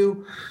staff can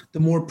do, the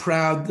more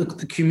proud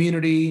the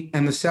community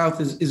and the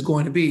South is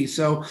going to be.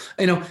 So,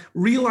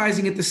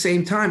 realizing at the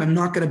same time, I'm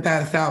not going to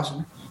bat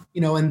 1,000,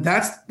 and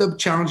that's the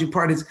challenging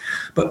part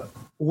but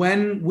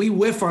when we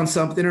whiff on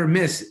something or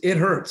miss, it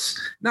hurts.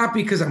 Not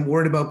because I'm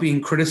worried about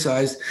being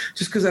criticized,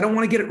 just because I don't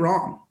want to get it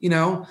wrong,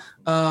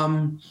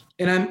 and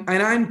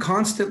I'm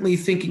constantly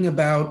thinking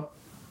about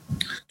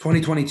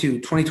 2022,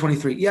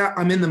 2023. Yeah,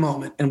 I'm in the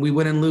moment and we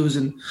win and lose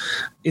and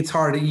it's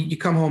hard. You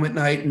come home at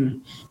night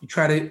and you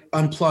try to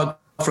unplug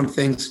from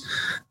things,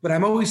 but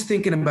I'm always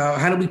thinking about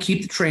how do we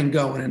keep the train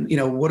going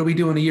and, what do we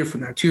do in a year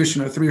from now, 2 years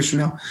from now, 3 years from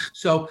now?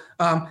 So,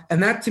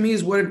 and that to me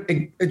is what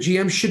a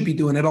GM should be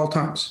doing at all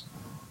times.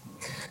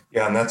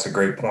 Yeah, and that's a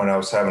great point. I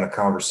was having a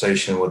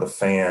conversation with a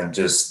fan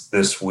just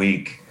this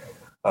week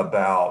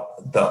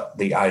about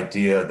the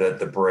idea that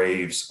the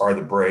Braves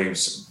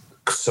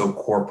so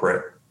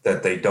corporate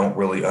that they don't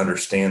really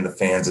understand the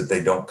fans, that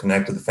they don't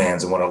connect to the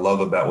fans. And what I love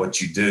about what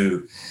you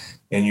do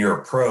and your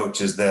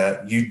approach is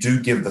that you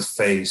do give the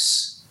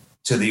face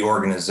to the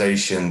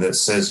organization that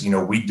says,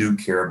 we do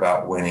care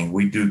about winning.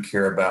 We do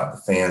care about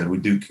the fans. We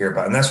do care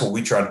about, and that's what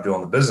we try to do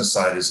on the business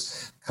side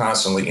is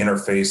constantly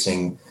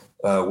interfacing,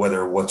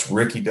 whether what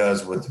Ricky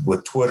does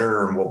with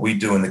Twitter and what we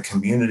do in the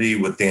community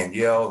with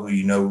Danielle, who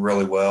you know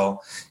really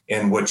well,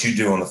 and what you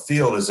do on the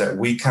field is that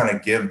we kind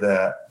of give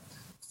that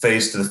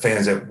face to the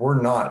fans that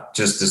we're not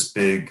just this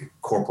big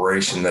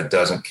corporation that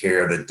doesn't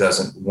care, that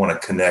doesn't want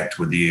to connect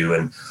with you.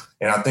 And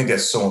I think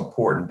that's so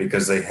important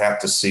because they have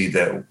to see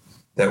that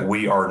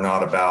we are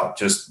not about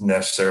just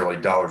necessarily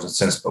dollars and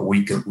cents, but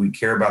we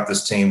care about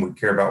this team. We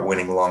care about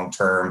winning long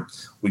term.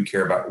 We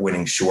care about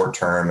winning short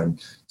term. And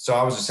so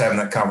I was just having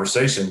that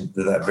conversation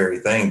to that very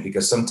thing,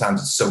 because sometimes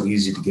it's so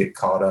easy to get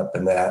caught up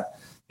in that.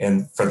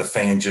 And for the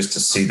fan just to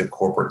see the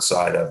corporate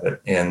side of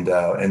it. And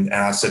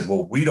I said,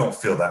 well, we don't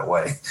feel that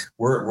way.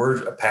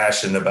 We're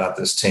passionate about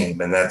this team.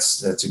 And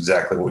that's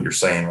exactly what you're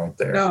saying right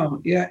there. No,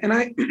 yeah. And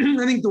I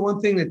think the one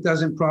thing that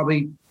doesn't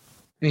probably,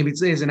 maybe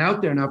it isn't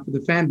out there enough for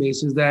the fan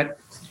base is that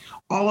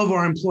all of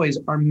our employees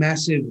are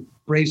massive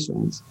Braves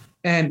fans.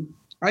 And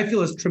I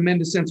feel a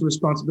tremendous sense of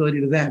responsibility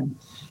to them.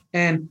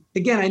 And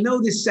again, I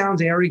know this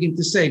sounds arrogant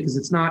to say because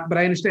it's not, but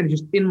I understand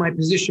just in my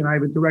position, I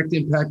have a direct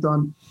impact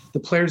on the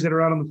players that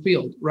are out on the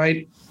field,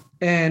 right?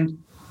 And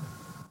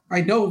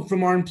I know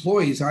from our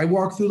employees, I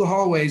walk through the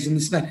hallways and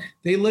this, that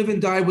they live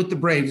and die with the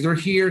Braves. They're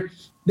here.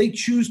 They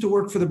choose to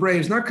work for the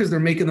Braves, not because they're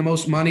making the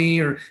most money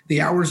or the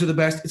hours are the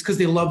best. It's because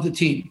they love the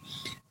team.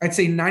 I'd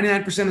say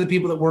 99% of the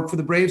people that work for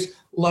the Braves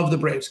love the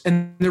Braves,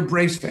 and they're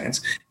Braves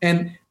fans.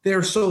 And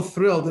they're so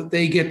thrilled that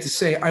they get to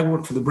say, I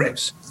work for the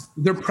Braves.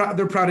 They're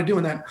proud of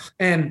doing that.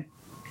 And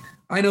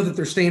I know that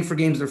they're staying for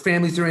games. Their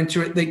families are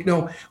into it. They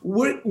know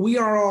we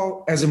are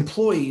all, as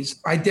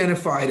employees,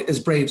 identified as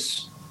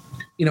Braves,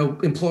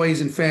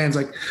 employees and fans.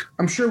 Like,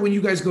 I'm sure when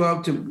you guys go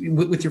out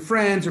with your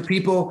friends or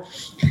people,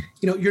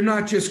 you're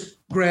not just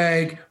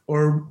Greg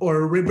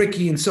or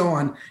Ricky and so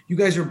on. You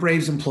guys are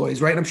Braves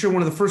employees, right? I'm sure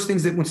one of the first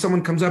things that when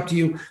someone comes up to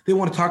you, they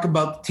want to talk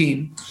about the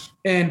team.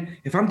 And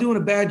if I'm doing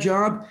a bad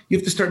job, you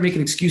have to start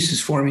making excuses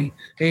for me.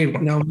 Hey,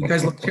 you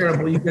guys look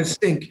terrible. You guys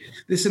stink,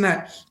 this and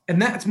that.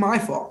 And that's my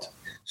fault.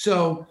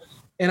 So,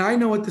 and I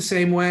know it the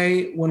same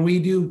way when we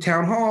do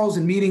town halls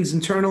and meetings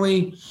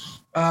internally.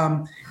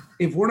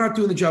 If we're not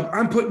doing the job,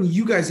 I'm putting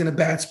you guys in a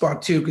bad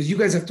spot too, because you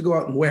guys have to go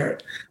out and wear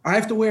it. I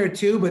have to wear it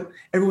too, but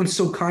everyone's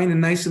so kind and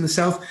nice in the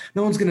South.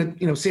 No one's going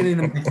to, say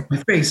anything in my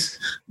face.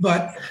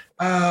 But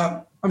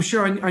I'm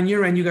sure on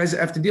your end, you guys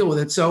have to deal with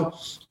it. So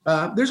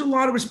there's a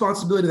lot of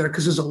responsibility there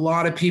because there's a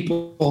lot of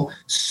people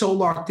so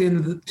locked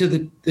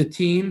into the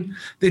team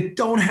that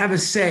don't have a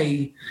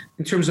say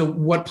in terms of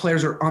what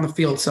players are on the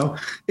field. So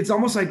it's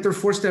almost like they're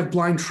forced to have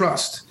blind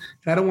trust.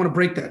 And I don't want to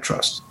break that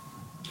trust.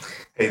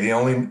 Hey, the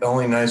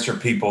only nicer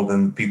people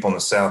than people in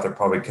the South are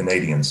probably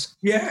Canadians.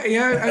 Yeah.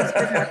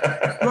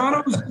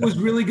 Toronto was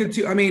really good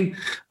too. I mean,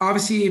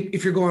 obviously,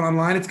 if you're going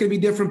online, it's going to be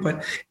different.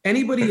 But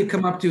anybody you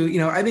come up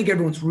to, I think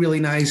everyone's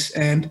really nice.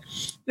 And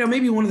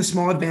maybe one of the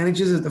small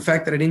advantages is the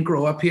fact that I didn't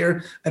grow up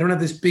here. I don't have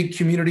this big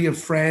community of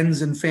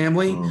friends and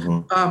family.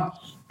 Mm-hmm.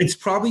 It's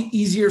probably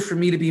easier for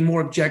me to be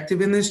more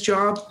objective in this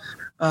job.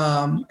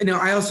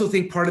 I also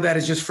think part of that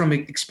is just from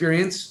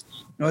experience.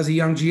 As a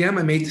young GM,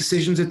 I made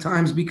decisions at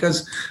times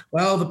because,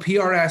 the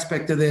PR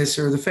aspect of this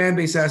or the fan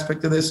base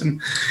aspect of this. And,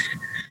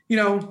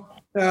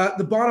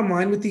 the bottom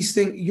line with these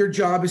things, your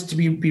job is to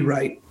be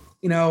right,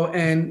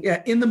 and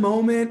in the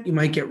moment you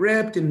might get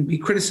ripped and be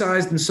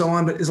criticized and so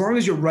on. But as long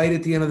as you're right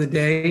at the end of the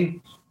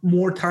day,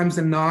 more times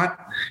than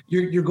not,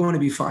 you're going to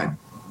be fine.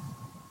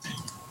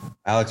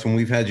 Alex, when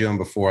we've had you on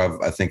before, I've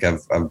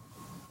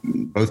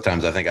both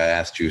times I think I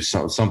asked you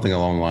something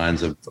along the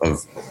lines of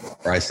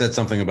or I said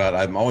something about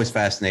I'm always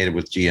fascinated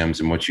with GMs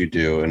and what you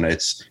do. And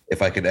it's,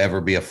 if I could ever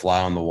be a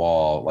fly on the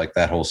wall, like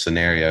that whole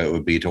scenario, it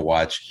would be to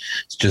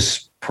watch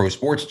just pro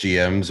sports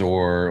GMs,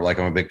 or like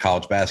I'm a big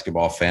college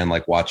basketball fan,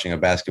 like watching a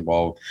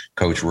basketball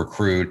coach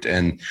recruit.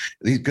 And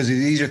because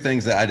these are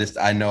things that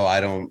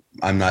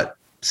I'm not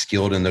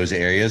skilled in those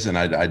areas and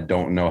I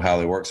don't know how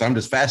they work. So I'm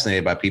just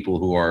fascinated by people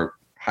who are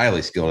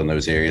highly skilled in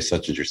those areas,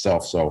 such as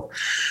yourself. So,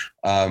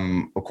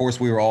 of course,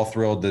 we were all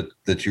thrilled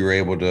that you were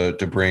able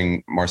to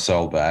bring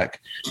Marcell back.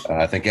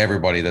 I think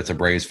everybody that's a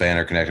Braves fan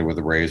or connected with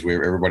the Braves,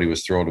 everybody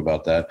was thrilled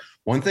about that.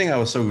 One thing I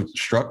was so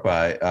struck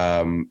by,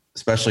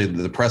 especially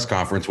the press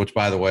conference, which,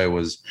 by the way,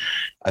 was,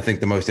 I think,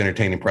 the most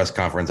entertaining press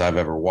conference I've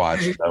ever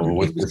watched,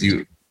 with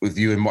you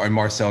and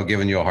Marcell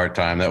giving you a hard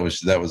time. That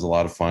was a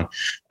lot of fun.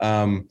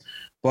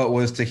 But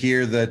was to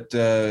hear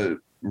that.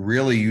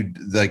 Really, you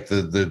like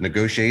the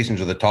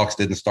negotiations or the talks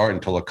didn't start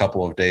until a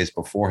couple of days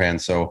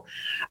beforehand. So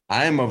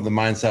I am of the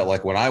mindset,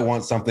 like when I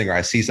want something or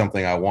I see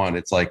something I want,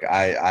 it's like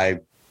I'm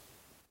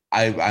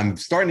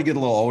starting to get a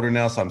little older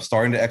now, so I'm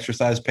starting to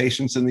exercise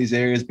patience in these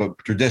areas, but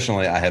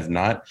traditionally I have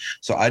not.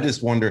 So I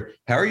just wonder,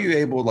 how are you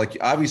able, like,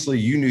 obviously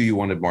you knew you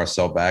wanted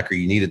Marcell back or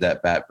you needed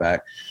that bat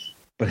back,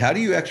 but how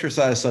do you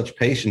exercise such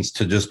patience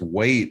to just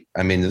wait?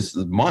 I mean, this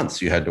is months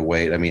you had to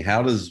wait. I mean,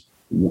 how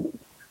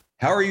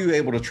are you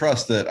able to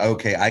trust that,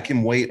 okay, I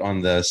can wait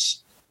on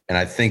this and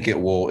I think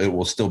it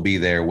will still be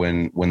there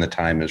when the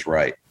time is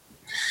right?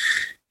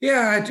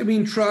 Yeah, I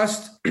mean,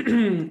 trust,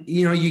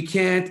 you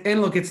can't,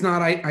 and look, it's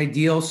not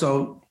ideal.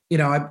 So,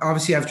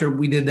 obviously after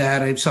we did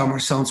that, I saw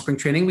Marcell in spring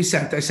training. I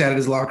sat at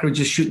his locker,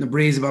 just shooting the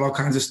breeze about all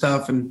kinds of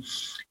stuff. And,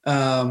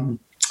 I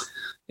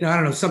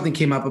don't know, something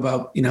came up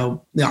about,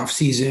 the off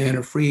season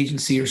or free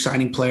agency or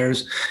signing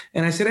players.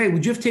 And I said, hey,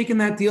 would you have taken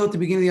that deal at the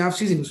beginning of the off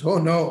season? He goes, oh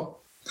no.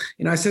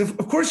 I said,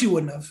 of course you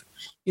wouldn't have,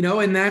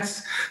 and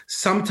that's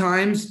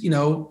sometimes,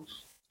 you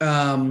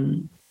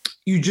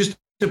just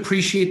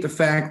appreciate the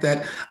fact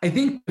that I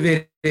think of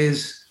it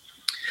is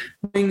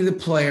knowing the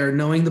player,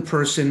 knowing the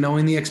person,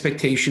 knowing the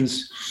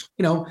expectations,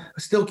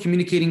 still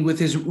communicating with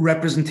his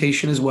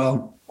representation as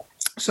well.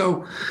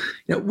 So,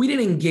 we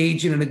didn't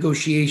engage in a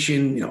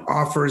negotiation,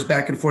 offers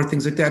back and forth,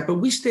 things like that, but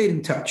we stayed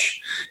in touch.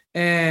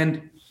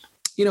 And,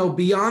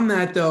 beyond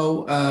that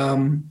though,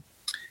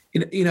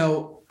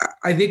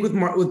 I think with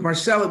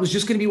Marcel, it was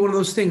just going to be one of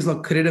those things.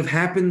 Look, could it have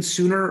happened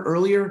sooner,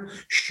 earlier?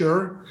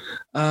 Sure.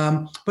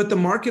 But the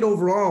market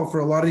overall for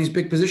a lot of these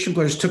big position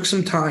players took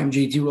some time.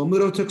 JT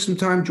Realmuto took some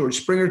time. George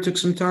Springer took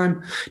some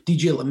time.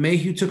 DJ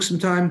LeMahieu took some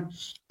time.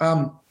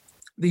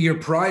 The year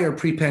prior,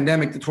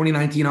 pre-pandemic, the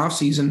 2019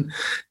 offseason,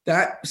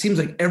 that seems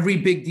like every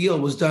big deal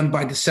was done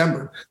by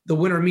December. The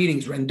winter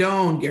meetings,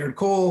 Rendon, Garrett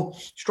Cole,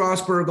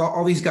 Strasburg,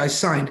 all these guys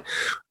signed.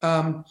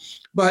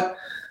 But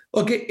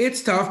look,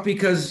 it's tough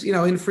because,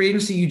 in free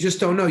agency, you just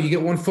don't know. You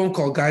get one phone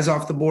call, guy's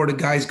off the board, a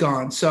guy's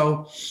gone.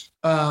 So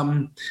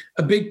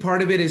a big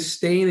part of it is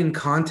staying in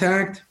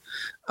contact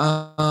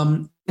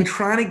and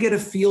trying to get a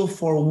feel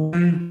for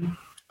when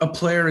a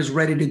player is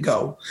ready to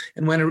go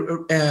and when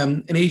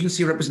an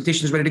agency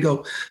representation is ready to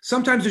go.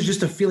 Sometimes there's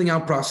just a feeling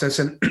out process,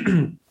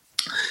 and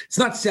it's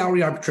not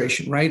salary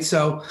arbitration, right?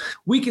 So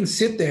we can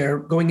sit there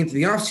going into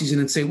the offseason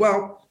and say,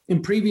 well,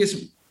 in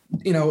previous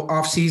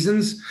off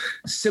seasons,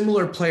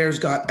 similar players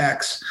got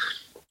X,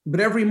 but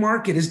every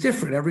market is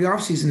different. Every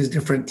off season is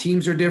different.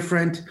 Teams are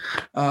different.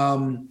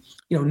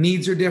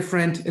 Needs are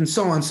different, and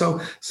so on.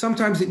 So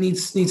sometimes it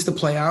needs to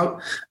play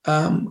out.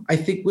 I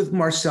think with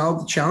Marcel,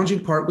 the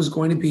challenging part was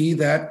going to be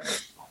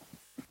that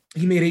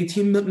he made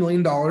 $18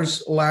 million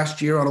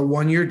last year on a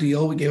 1-year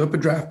deal. We gave up a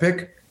draft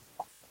pick.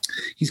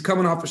 He's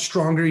coming off a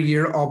stronger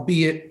year,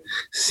 albeit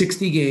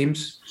 60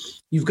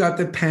 games. You've got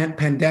the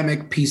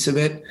pandemic piece of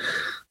it.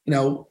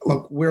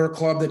 Look, we're a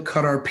club that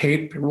cut our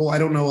payroll. I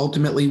don't know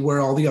ultimately where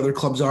all the other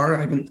clubs are.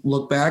 I haven't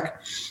looked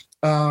back.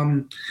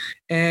 How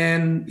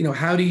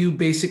do you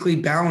basically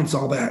balance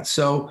all that?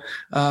 So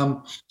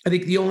I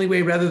think the only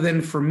way, rather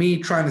than for me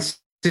trying to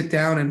sit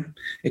down and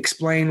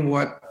explain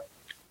what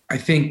I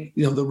think,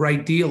 the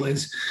right deal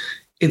is,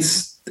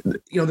 it's,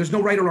 there's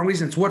no right or wrong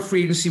reason. It's what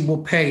free agency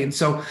will pay. And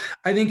so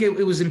I think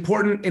it was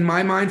important in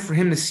my mind for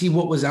him to see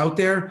what was out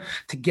there,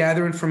 to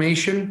gather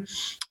information.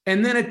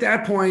 And then at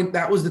that point,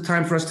 that was the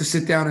time for us to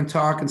sit down and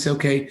talk and say,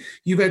 okay,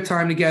 you've had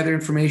time to gather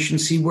information,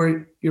 see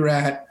where you're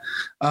at.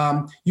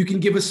 You can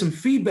give us some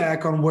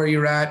feedback on where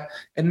you're at,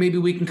 and maybe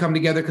we can come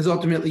together, because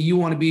ultimately you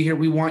want to be here.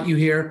 We want you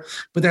here,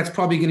 but that's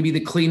probably going to be the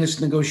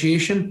cleanest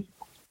negotiation.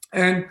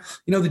 And,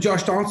 the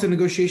Josh Donaldson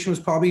negotiation was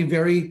probably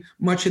very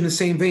much in the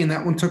same vein.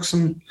 That one took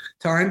some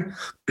time.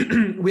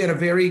 We had a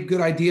very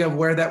good idea of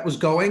where that was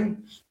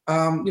going.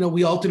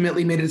 We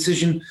ultimately made a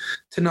decision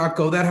to not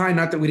go that high.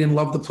 Not that we didn't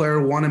love the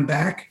player, want him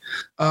back.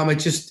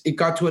 It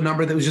got to a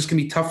number that was just going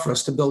to be tough for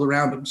us to build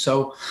around him.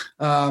 So,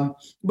 but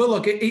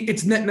look,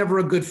 it's never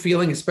a good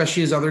feeling,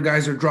 especially as other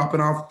guys are dropping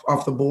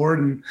off the board.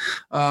 And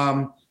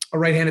a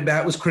right-handed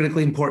bat was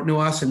critically important to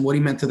us, and what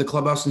he meant to the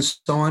clubhouse and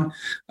so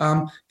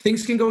on.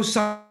 Things can go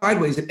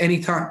sideways at any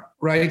time,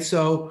 right?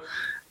 So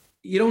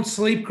you don't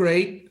sleep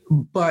great,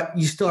 but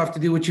you still have to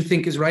do what you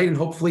think is right, and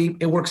hopefully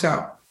it works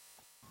out.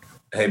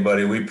 Hey,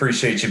 buddy, we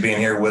appreciate you being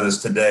here with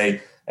us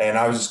today. And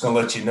I was just going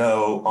to let you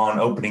know, on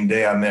opening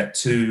day, I met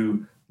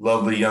 2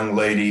 lovely young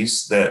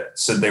ladies that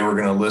said they were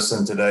going to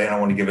listen today. And I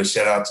want to give a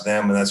shout out to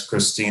them. And that's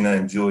Christina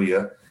and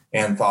Julia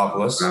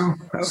Anthopoulos. Oh,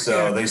 okay.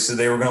 So they said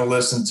they were going to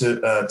listen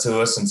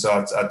to us. And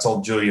so I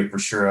told Julia for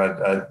sure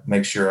I'd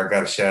make sure I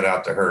got a shout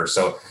out to her.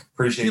 So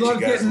appreciate you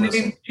guys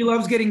listening. She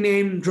loves getting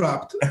name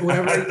dropped.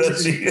 Whatever.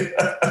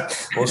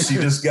 Well, she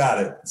just got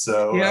it.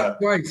 So yeah,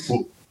 twice.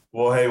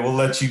 Well, hey, we'll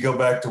let you go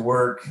back to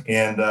work,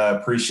 and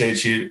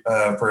appreciate you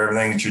for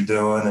everything that you're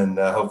doing, and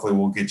hopefully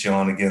we'll get you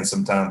on again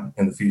sometime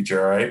in the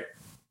future, all right?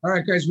 All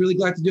right, guys, really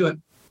glad to do it.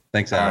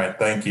 Thanks, Al. All right,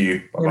 thank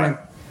you. Bye-bye.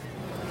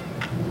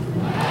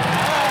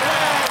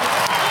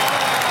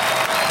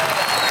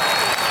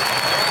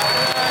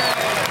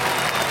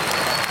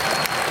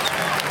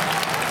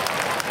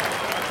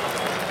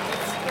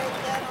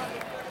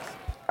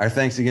 Our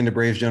thanks again to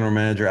Braves General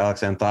Manager Alex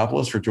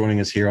Anthopoulos for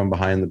joining us here on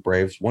Behind the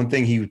Braves. One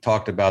thing he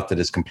talked about that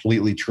is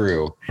completely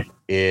true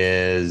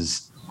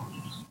is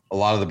a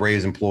lot of the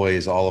Braves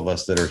employees, all of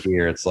us that are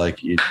here, it's like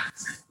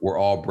we're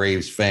all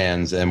Braves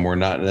fans, and we're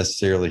not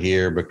necessarily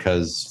here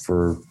because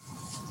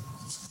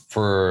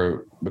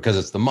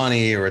it's the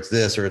money or it's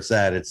this or it's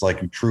that. It's like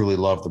you truly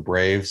love the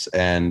Braves,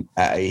 and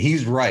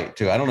he's right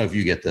too. I don't know if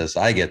you get this.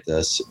 I get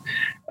this,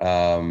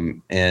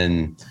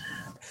 and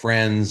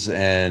friends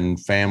and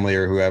family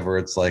or whoever,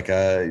 it's like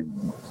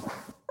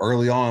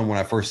early on when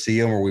I first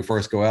see them or we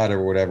first go out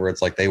or whatever,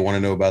 it's like they want to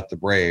know about the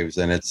Braves,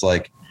 and it's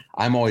like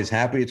I'm always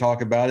happy to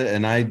talk about it.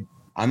 And I'm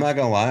not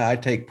gonna lie, I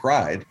take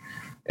pride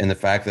in the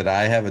fact that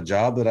I have a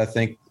job that I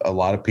think a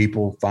lot of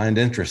people find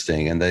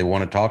interesting and they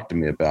want to talk to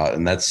me about,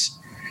 and that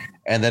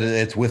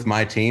it's with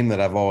my team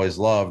that I've always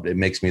loved. It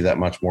makes me that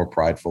much more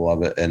prideful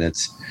of it. And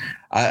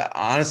I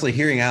honestly,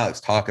 hearing Alex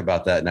talk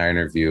about that in our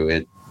interview,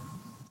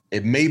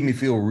 it made me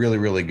feel really,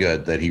 really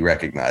good that he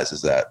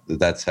recognizes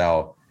that's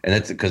how, and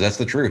it's because that's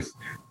the truth.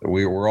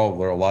 We're all,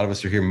 a lot of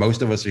us are here.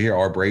 Most of us are here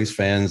are Braves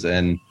fans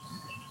and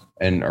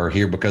are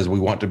here because we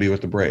want to be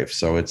with the Braves.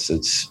 So it's,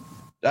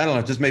 I don't know.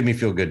 It just made me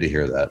feel good to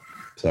hear that.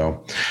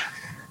 So.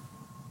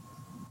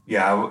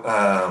 Yeah.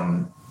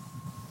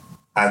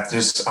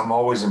 I'm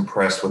always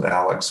impressed with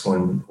Alex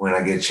when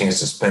I get a chance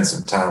to spend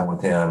some time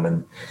with him.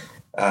 And,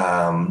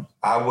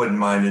 I wouldn't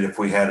mind it if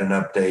we had an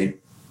update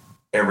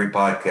every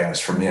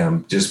podcast from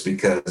him, just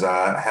because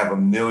I have a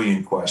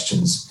million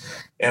questions.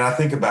 And I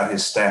think about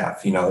his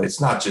staff.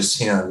 It's not just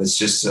him. It's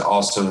just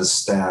also his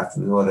staff,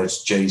 whether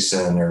it's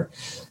Jason or,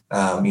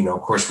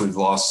 of course, we've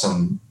lost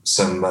some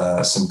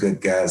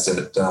good guys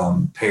at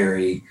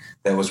Perry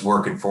that was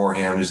working for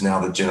him, who's now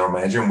the general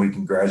manager, and we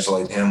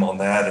congratulate him on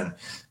that. And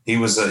he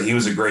was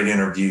a great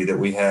interview that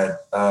we had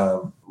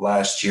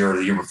last year or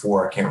the year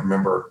before. I can't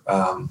remember.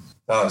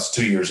 It's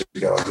 2 years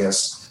ago, I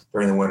guess,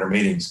 during the winter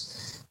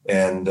meetings.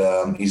 And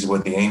he's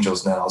with the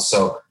Angels now.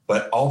 So,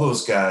 but all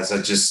those guys,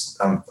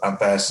 I'm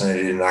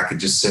fascinated, and I could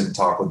just sit and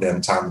talk with them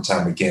time and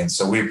time again.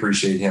 So we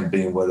appreciate him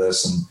being with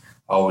us, and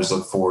I always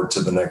look forward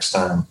to the next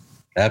time.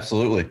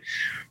 Absolutely.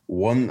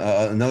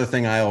 Another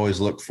thing I always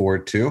look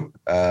forward to,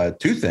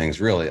 two things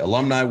really.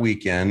 Alumni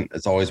Weekend.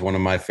 It's always one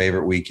of my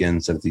favorite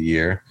weekends of the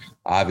year.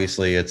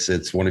 Obviously,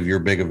 it's one of your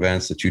big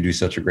events that you do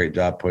such a great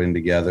job putting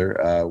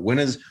together. When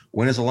is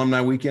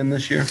Alumni Weekend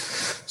this year?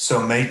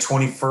 So May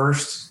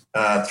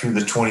 21st through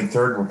the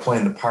 23rd, we're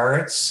playing the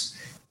Pirates,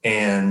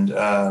 and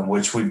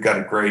which we've got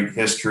a great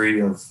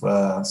history of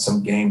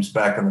some games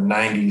back in the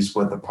 90s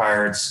with the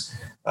Pirates.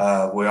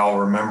 We all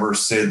remember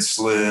Sid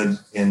Slid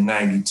in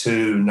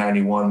 92,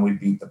 91. We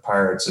beat the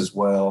Pirates as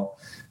well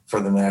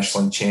for the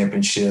National League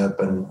Championship.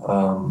 And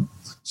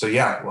we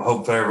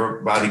hope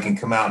everybody can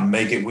come out and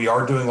make it. We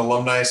are doing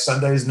Alumni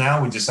Sundays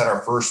now. We just had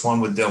our first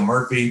one with Dale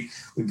Murphy.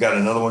 We've got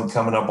another one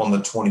coming up on the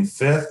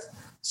 25th.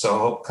 So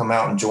hope come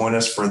out and join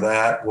us for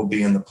that. We'll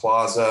be in the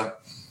plaza.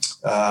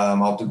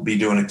 I'll be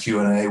doing a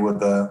Q&A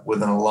with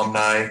an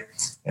alumni,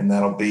 and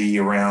that'll be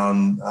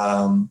around,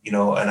 an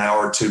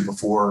hour or two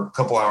before, a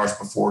couple hours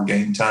before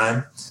game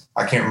time.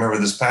 I can't remember.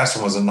 This past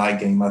one was a night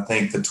game. I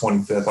think the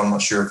 25th, I'm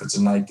not sure if it's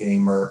a night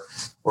game or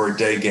a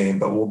day game,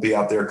 but we'll be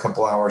out there a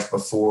couple hours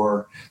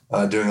before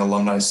doing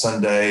Alumni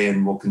Sunday,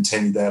 and we'll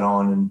continue that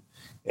on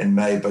in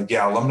May. But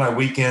yeah, Alumni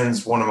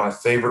Weekend's one of my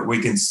favorite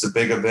weekends. It's a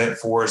big event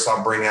for us.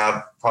 I'll bring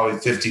out probably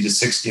 50 to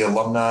 60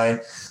 alumni.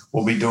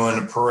 We'll be doing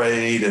a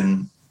parade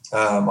and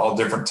all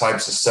different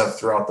types of stuff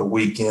throughout the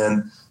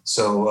weekend.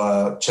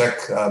 So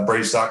check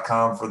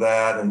Braves.com for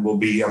that. And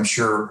I'm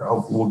sure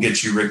we'll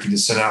get you, Ricky, to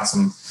send out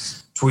some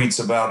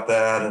tweets about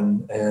that.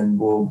 And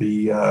we'll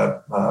be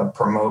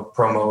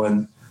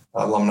promoing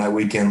Alumni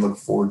Weekend. Look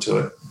forward to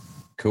it.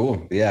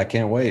 Cool. Yeah, I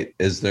can't wait.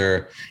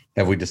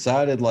 Have we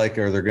decided,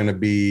 are there going to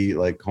be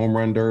home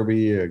run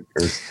derby or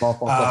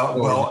softball?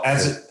 Well,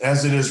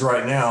 as it is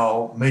right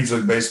now, Major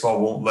League Baseball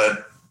won't let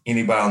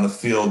anybody on the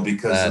field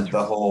because of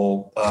the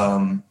whole, they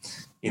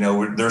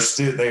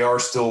are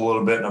still a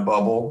little bit in a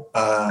bubble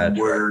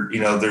where,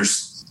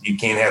 we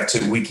can't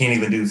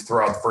even do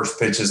throw out the first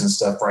pitches and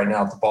stuff right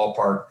now at the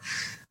ballpark.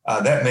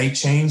 That may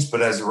change,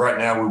 but as of right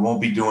now, we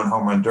won't be doing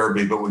home run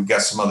derby, but we've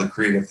got some other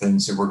creative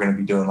things that we're going to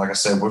be doing. Like I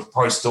said, we'll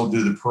probably still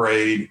do the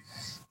parade,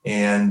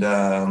 and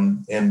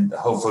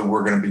hopefully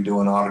we're going to be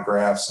doing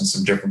autographs and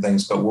some different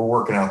things, but we're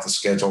working out the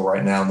schedule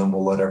right now, and then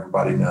we'll let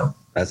everybody know.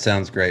 That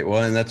sounds great.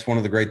 Well, and that's one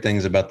of the great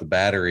things about the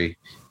Battery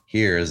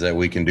here is that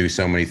we can do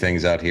so many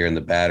things out here in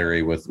the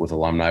Battery with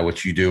alumni,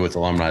 which you do with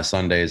Alumni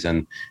Sundays.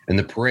 And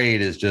the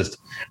parade is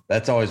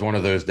that's always one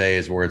of those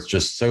days where it's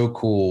just so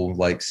cool,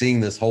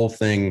 seeing this whole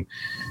thing,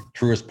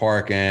 Truist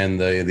Park and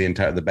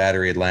the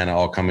Battery Atlanta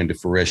all coming to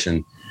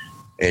fruition.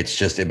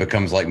 It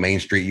becomes like Main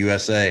Street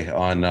USA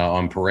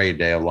on parade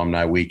day,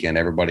 Alumni Weekend.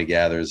 Everybody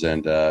gathers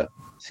and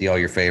see all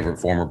your favorite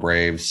former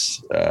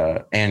Braves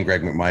and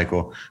Greg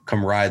McMichael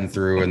come riding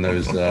through in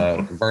those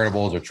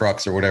convertibles or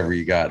trucks or whatever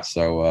you got.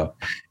 So,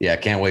 I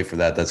can't wait for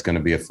that. That's going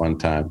to be a fun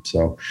time.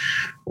 So,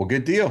 well,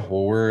 good deal.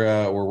 Well,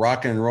 we're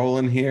rocking and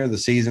rolling here. The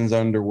season's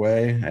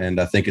underway, and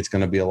I think it's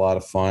going to be a lot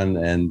of fun.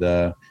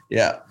 And,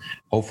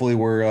 hopefully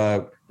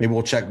maybe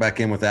we'll check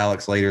back in with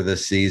Alex later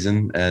this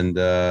season and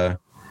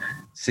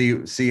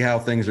see how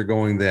things are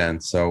going then.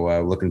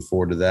 So, looking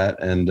forward to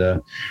that.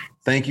 And,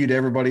 thank you to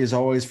everybody, as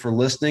always, for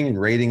listening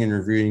and rating and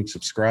reviewing,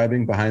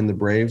 subscribing Behind the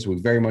Braves. We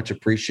very much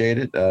appreciate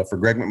it. For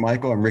Greg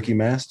McMichael, I'm Ricky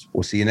Mast.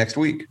 We'll see you next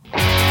week.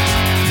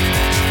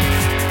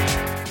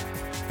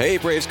 Hey,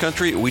 Braves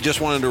Country. We just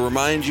wanted to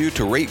remind you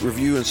to rate,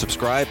 review, and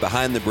subscribe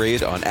Behind the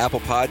Braves on Apple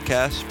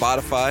Podcasts,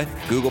 Spotify,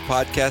 Google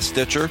Podcasts,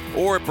 Stitcher,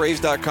 or at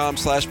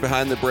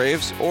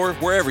Braves.com/BehindTheBraves, or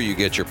wherever you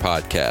get your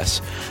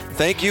podcasts.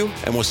 Thank you,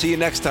 and we'll see you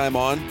next time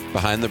on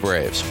Behind the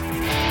Braves.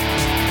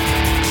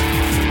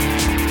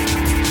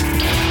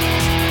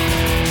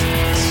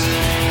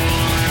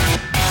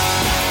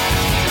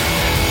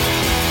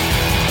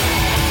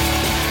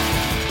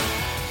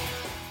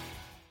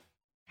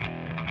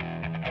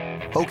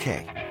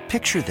 Okay,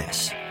 picture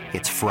this.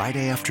 It's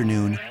Friday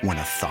afternoon when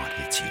a thought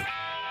hits you.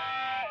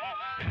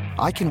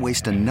 I can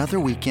waste another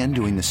weekend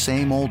doing the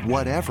same old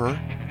whatever,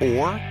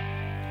 or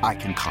I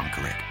can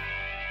conquer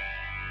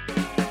it.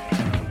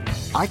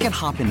 I can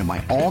hop into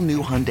my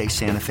all-new Hyundai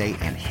Santa Fe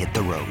and hit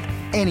the road.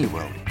 Any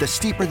road. The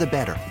steeper, the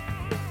better.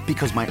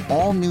 Because my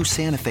all-new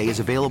Santa Fe is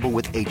available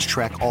with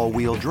H-Track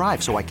all-wheel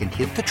drive, so I can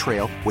hit the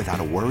trail without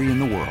a worry in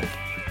the world.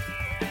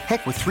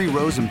 Heck, with 3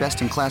 rows and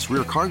best-in-class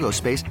rear cargo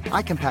space,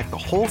 I can pack the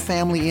whole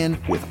family in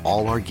with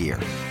all our gear.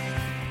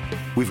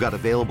 We've got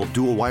available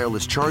dual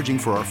wireless charging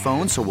for our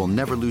phones, so we'll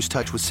never lose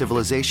touch with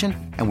civilization,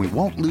 and we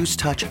won't lose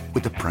touch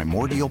with the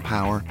primordial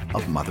power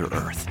of Mother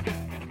Earth.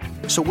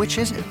 So which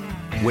is it?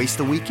 Waste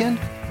the weekend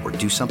or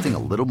do something a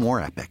little more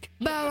epic?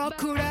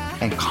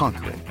 And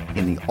conquer it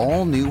in the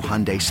all-new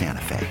Hyundai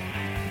Santa Fe.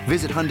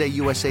 Visit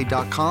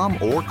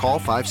HyundaiUSA.com or call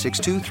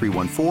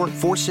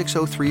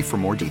 562-314-4603 for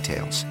more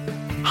details.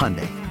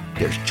 Hyundai,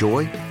 there's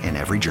joy in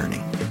every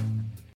journey.